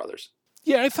Warner Brothers.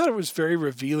 Yeah, I thought it was very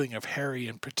revealing of Harry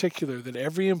in particular that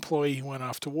every employee who went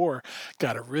off to war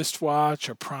got a wristwatch,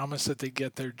 a promise that they'd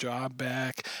get their job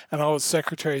back, and all the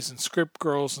secretaries and script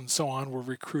girls and so on were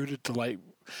recruited to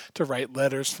write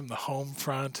letters from the home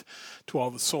front to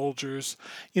all the soldiers.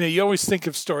 You always think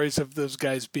of stories of those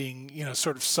guys being,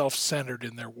 sort of self-centered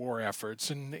in their war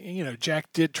efforts. And,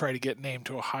 Jack did try to get named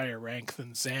to a higher rank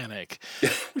than Zanuck,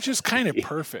 which is kind of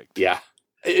perfect. Yeah,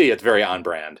 it's very on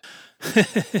brand.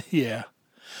 Yeah.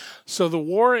 So the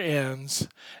war ends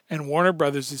and Warner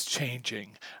Brothers is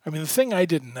changing. I mean, the thing I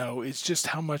didn't know is just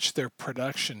how much their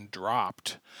production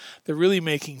dropped. They're really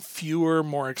making fewer,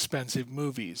 more expensive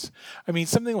movies. I mean,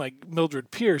 something like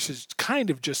Mildred Pierce is kind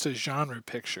of just a genre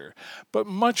picture, but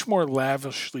much more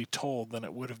lavishly told than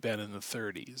it would have been in the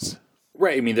 30s.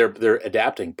 Right. I mean, they're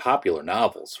adapting popular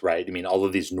novels, right? I mean, all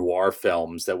of these noir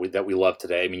films that we love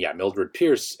today. I mean, yeah, Mildred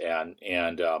Pierce and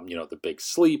The Big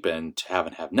Sleep and To Have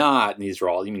and Have Not, and these are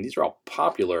all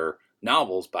popular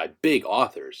novels by big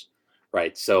authors,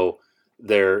 right? So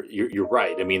you're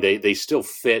right. I mean, they still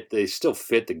fit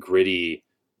the gritty,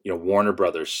 Warner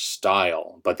Brothers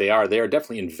style, but they are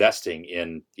definitely investing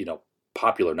in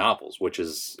popular novels, which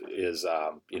is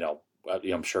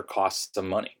I'm sure costs some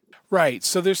money. Right,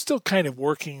 so they're still kind of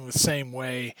working the same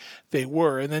way they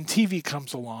were, and then TV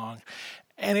comes along,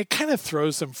 and it kind of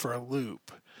throws them for a loop.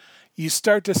 You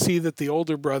start to see that the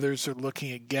older brothers are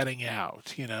looking at getting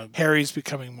out. Harry's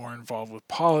becoming more involved with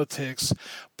politics,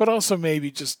 but also maybe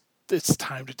just it's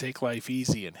time to take life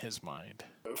easy in his mind.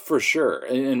 For sure,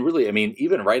 and really, I mean,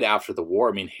 even right after the war,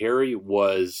 I mean, Harry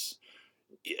was...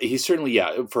 He certainly,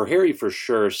 yeah, for Harry, for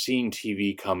sure, seeing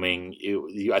TV coming,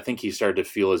 I think he started to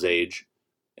feel his age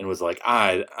and was like,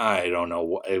 I don't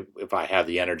know if I have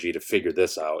the energy to figure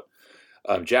this out.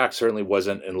 Jack certainly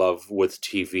wasn't in love with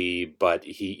TV, but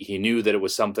he knew that it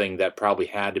was something that probably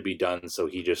had to be done. So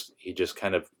he just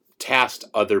kind of tasked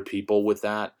other people with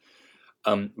that.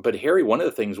 But Harry, one of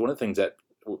the things that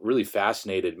really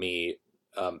fascinated me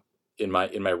in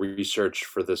my research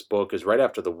for this book is right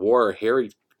after the war,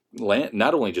 Harry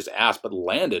not only just asked, but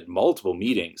landed multiple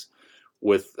meetings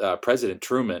with President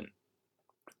Truman,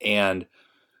 and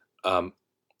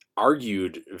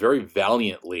argued very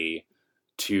valiantly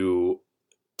to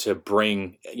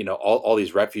bring, all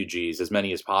these refugees, as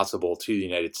many as possible, to the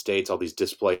United States, all these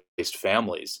displaced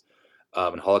families,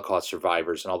 and Holocaust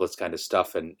survivors and all this kind of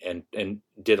stuff, and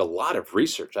did a lot of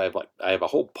research. I have a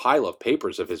whole pile of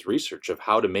papers of his research of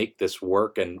how to make this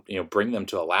work, and bring them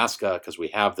to Alaska, because we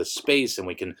have the space and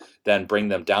we can then bring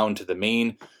them down to the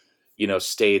main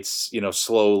states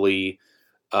slowly,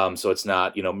 so it's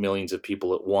not millions of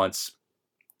people at once.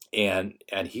 And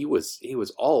he was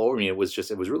all over me. It was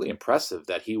really impressive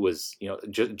that he was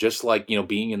just like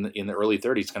being in the early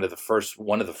 30s, kind of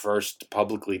one of the first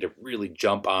publicly to really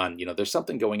jump on there's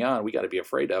something going on we got to be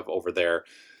afraid of over there.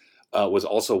 Was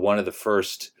also one of the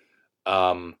first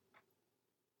to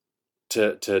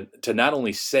not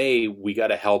only say we got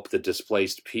to help the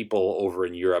displaced people over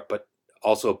in Europe, but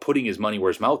also putting his money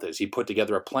where his mouth is. He put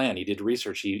together a plan. He did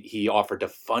research. He offered to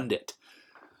fund it.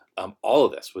 All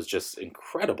of this was just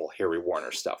incredible Harry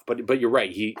Warner stuff. But you're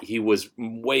right. He was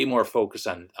way more focused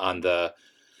on the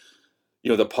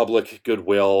the public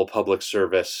goodwill, public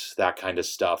service, that kind of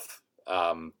stuff.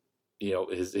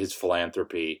 His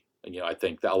philanthropy. I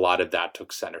think that a lot of that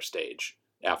took center stage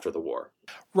after the war.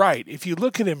 Right. If you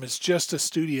look at him as just a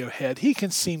studio head, he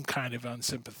can seem kind of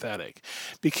unsympathetic,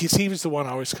 because he was the one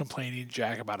always complaining to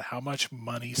Jack about how much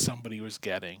money somebody was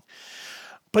getting.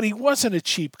 But he wasn't a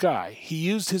cheap guy. He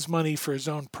used his money for his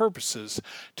own purposes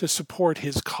to support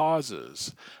his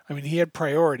causes. I mean, he had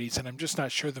priorities, and I'm just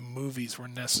not sure the movies were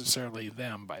necessarily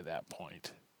them by that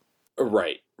point.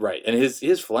 Right. And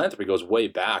his philanthropy goes way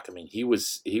back. I mean, he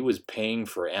was paying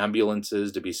for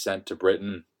ambulances to be sent to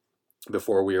Britain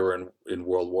before we were in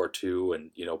World War II,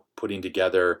 and putting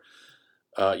together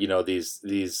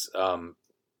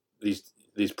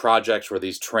these projects where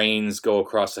these trains go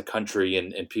across the country,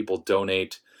 and people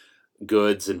donate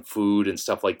goods and food and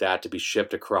stuff like that to be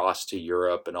shipped across to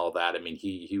Europe and all that. I mean,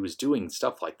 he was doing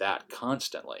stuff like that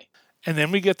constantly. And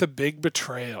then we get the big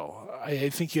betrayal. I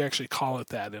think you actually call it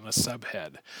that in a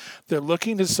subhead. They're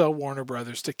looking to sell Warner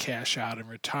Brothers to cash out and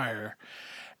retire.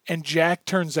 And Jack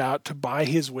turns out to buy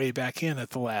his way back in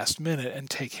at the last minute and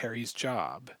take Harry's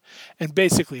job. And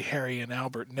basically, Harry and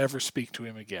Albert never speak to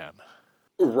him again.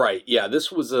 Right. Yeah.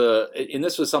 This was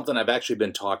something I've actually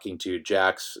been talking to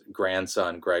Jack's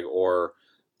grandson, Greg Orr,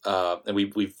 and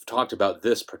we've talked about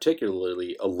this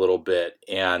particularly a little bit.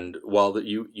 And while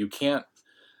you can't,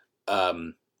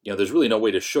 there's really no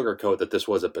way to sugarcoat that this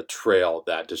was a betrayal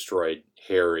that destroyed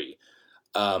Harry.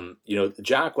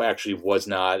 Jack actually was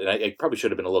not, and I probably should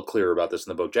have been a little clearer about this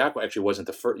in the book. Jack actually wasn't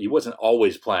the first. He wasn't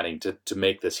always planning to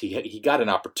make this. He got an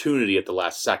opportunity at the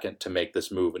last second to make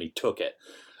this move, and he took it.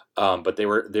 But they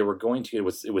were going to.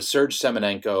 It was Serge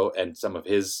Semenenko and some of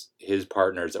his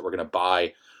partners that were going to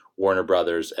buy Warner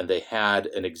Brothers, and they had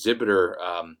an exhibitor,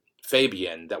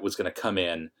 Fabian, that was going to come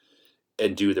in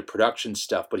and do the production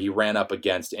stuff. But he ran up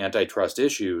against antitrust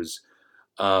issues,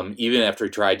 even after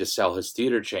he tried to sell his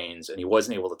theater chains, and he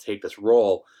wasn't able to take this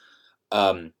role.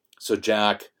 So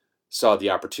Jack saw the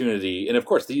opportunity, and of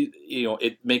course,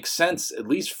 it makes sense, at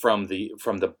least from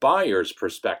the buyer's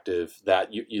perspective,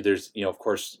 that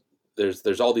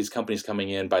there's all these companies coming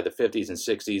in by the 50s and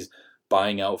 60s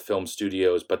buying out film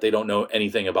studios, but they don't know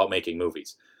anything about making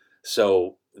movies.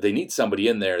 So they need somebody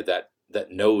in there that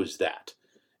knows that.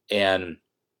 And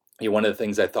one of the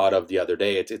things I thought of the other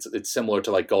day, it's similar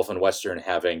to like Gulf and Western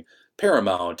having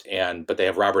Paramount, but they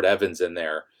have Robert Evans in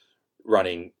there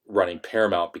running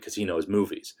Paramount because he knows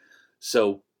movies.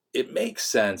 So it makes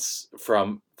sense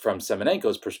from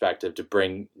Semenenko's perspective to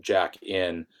bring Jack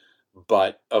in,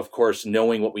 but of course,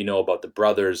 knowing what we know about the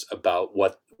brothers, about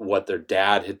what their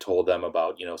dad had told them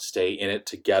about, stay in it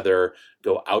together,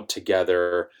 go out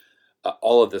together,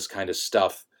 all of this kind of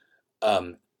stuff.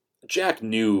 Jack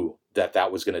knew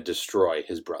that was going to destroy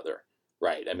his brother,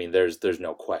 right? I mean, there's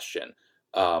no question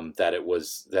that it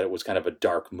was kind of a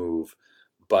dark move,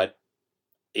 but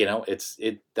that's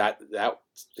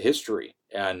history.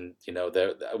 And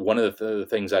one of the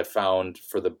things I found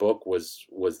for the book was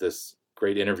this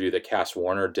great interview that Cass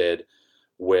Warner did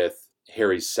with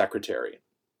Harry's secretary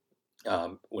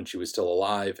when she was still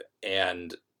alive,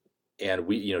 and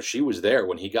we she was there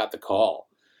when he got the call,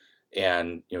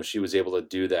 and she was able to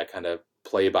do that kind of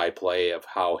play-by-play of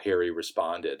how Harry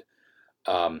responded.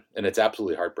 And it's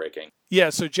absolutely heartbreaking. Yeah,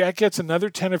 so Jack gets another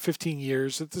 10 or 15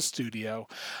 years at the studio,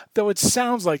 though it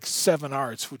sounds like Seven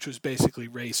Arts, which was basically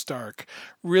Ray Stark,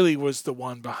 really was the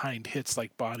one behind hits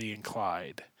like Bonnie and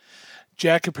Clyde.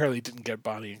 Jack apparently didn't get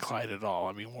Bonnie and Clyde at all.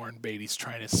 I mean, Warren Beatty's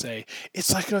trying to say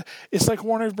it's like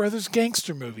Warner Brothers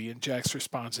gangster movie, and Jack's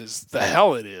response is, "The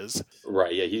hell it is."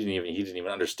 Right? Yeah, he didn't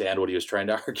even understand what he was trying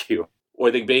to argue. Well,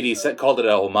 I think Beatty called it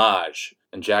a homage,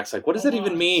 and Jack's like, "What does that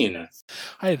even mean?"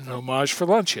 I had an homage for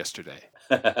lunch yesterday.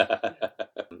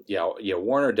 Yeah.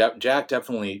 Jack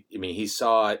definitely. I mean, he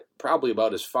saw it probably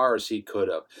about as far as he could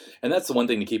have, and that's the one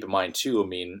thing to keep in mind too. I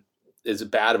mean, as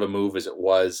bad of a move as it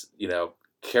was,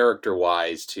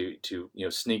 character-wise, to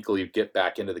sneakily get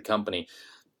back into the company,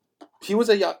 he was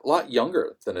a lot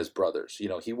younger than his brothers.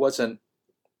 He wasn't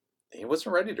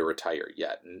ready to retire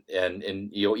yet,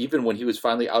 and even when he was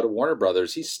finally out of Warner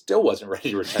Brothers, he still wasn't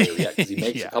ready to retire yet, because he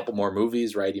makes a couple more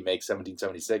movies, right? He makes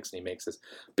 1776, and he makes this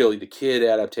Billy the Kid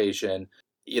adaptation.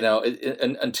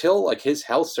 Until like his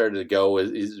health started to go,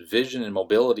 his vision and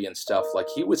mobility and stuff, like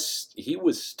he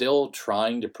was still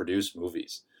trying to produce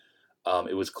movies.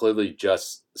 It was clearly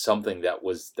just something that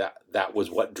was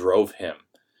what drove him,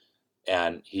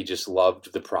 and he just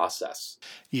loved the process.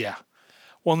 Yeah.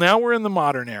 Well, now we're in the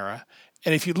modern era,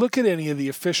 and if you look at any of the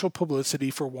official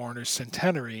publicity for Warner's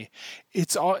centenary,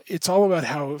 it's all about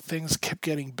how things kept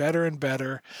getting better and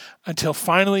better until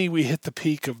finally we hit the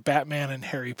peak of Batman and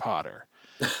Harry Potter,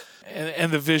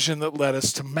 and the vision that led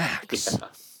us to Max. Yeah.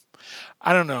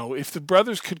 I don't know, if the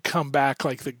brothers could come back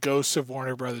like the ghosts of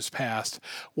Warner Brothers past,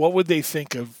 what would they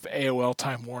think of AOL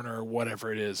Time Warner or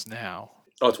whatever it is now?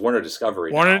 Oh, it's Warner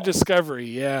Discovery. Warner Discovery,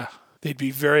 yeah. They'd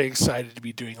be very excited to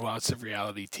be doing lots of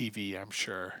reality TV, I'm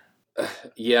sure.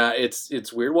 Yeah,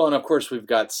 it's weird. Well, and of course we've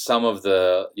got some of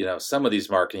these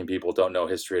marketing people don't know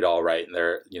history at all, right? And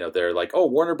they're like, oh,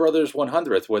 Warner Brothers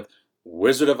 100th with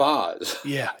Wizard of Oz.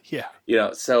 Yeah.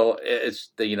 So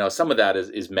it's some of that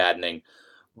is maddening,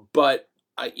 but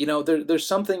there's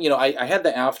something. I had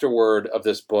the afterword of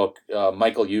this book.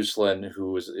 Michael Uslan,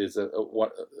 who is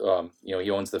he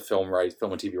owns the film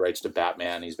and TV rights to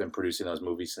Batman. He's been producing those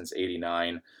movies since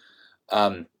 '89.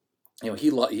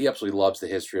 He absolutely loves the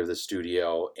history of the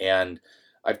studio, and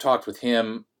I've talked with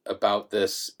him about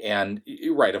this. And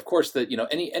you're right, of course, that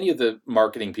any of the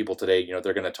marketing people today,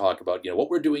 they're going to talk about what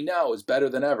we're doing now is better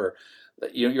than ever.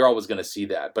 You're always going to see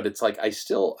that, but it's like I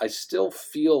still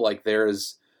feel like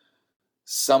there's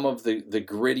some of the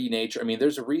gritty nature. I mean,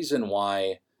 there's a reason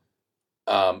why,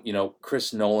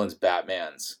 Chris Nolan's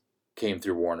Batmans came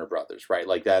through Warner Brothers, right?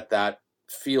 Like that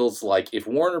feels like if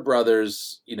Warner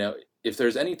Brothers, if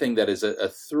there's anything that is a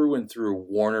through and through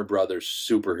Warner Brothers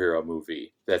superhero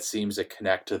movie that seems to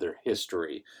connect to their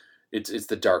history, it's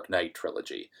the Dark Knight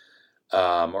trilogy,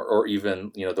 or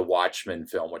even, the Watchmen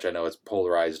film, which I know has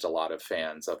polarized a lot of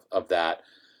fans of that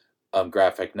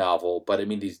graphic novel. But I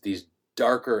mean, these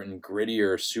darker and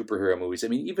grittier superhero movies. I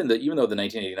mean, even though the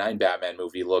 1989 Batman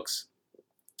movie looks,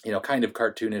 kind of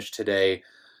cartoonish today,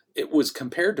 it was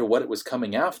compared to what it was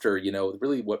coming after.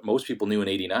 Really, what most people knew in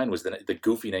 '89 was the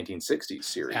goofy 1960s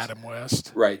series, Adam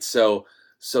West. Right. So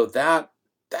that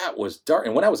was dark.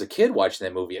 And when I was a kid watching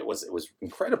that movie, it was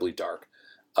incredibly dark,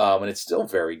 and it's still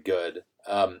very good.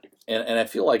 And I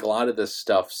feel like a lot of this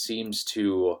stuff seems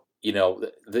to,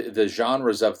 the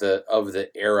genres of the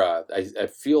era, I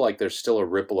feel like there's still a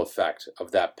ripple effect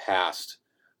of that past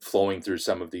flowing through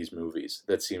some of these movies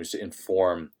that seems to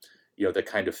inform, the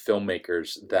kind of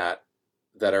filmmakers that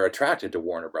are attracted to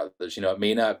Warner Brothers. It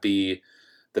may not be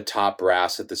the top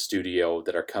brass at the studio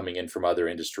that are coming in from other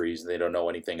industries and they don't know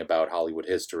anything about Hollywood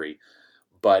history.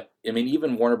 But I mean,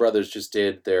 even Warner Brothers just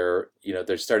did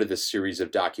they started this series of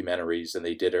documentaries, and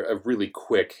they did a really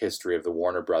quick history of the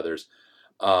Warner Brothers.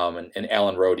 And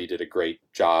Alan Rhodey did a great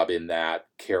job in that,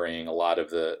 carrying a lot of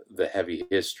the heavy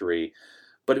history.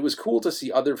 But it was cool to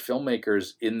see other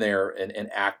filmmakers in there,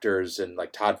 and actors, and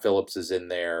like Todd Phillips is in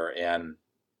there, and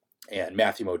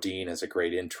Matthew Modine has a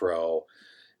great intro.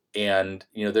 And,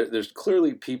 there's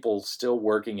clearly people still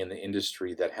working in the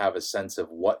industry that have a sense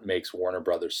of what makes Warner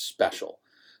Brothers special.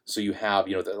 So you have,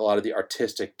 a lot of the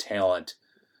artistic talent,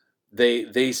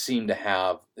 they seem to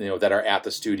have, that are at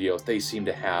the studio, they seem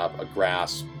to have a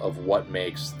grasp of what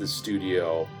makes the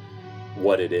studio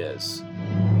what it is.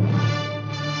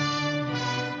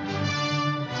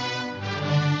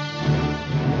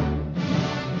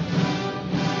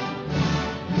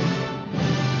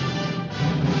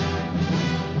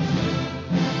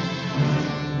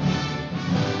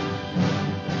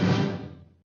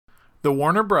 The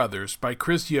Warner Brothers by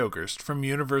Chris Yogerst from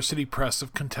University Press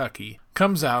of Kentucky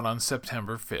comes out on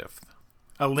September 5th.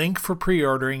 A link for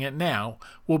pre-ordering it now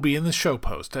will be in the show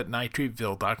post at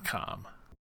nitrateville.com.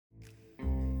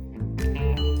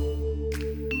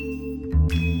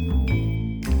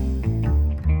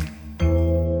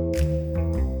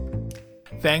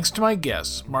 Thanks to my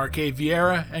guests, Mark A.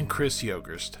 Vieira and Chris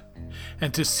Yogerst,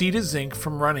 and to Sita Zink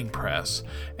from Running Press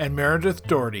and Meredith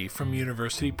Doherty from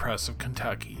University Press of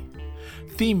Kentucky.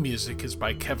 Theme music is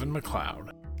by Kevin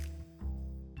MacLeod.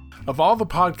 Of all the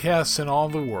podcasts in all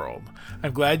the world,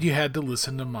 I'm glad you had to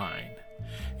listen to mine.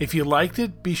 If you liked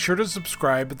it, be sure to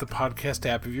subscribe at the podcast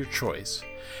app of your choice.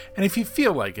 And if you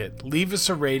feel like it, leave us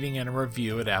a rating and a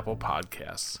review at Apple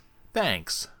Podcasts.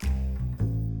 Thanks.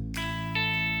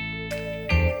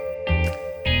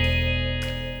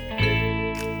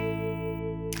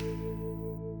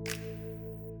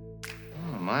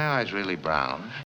 My eye's really brown.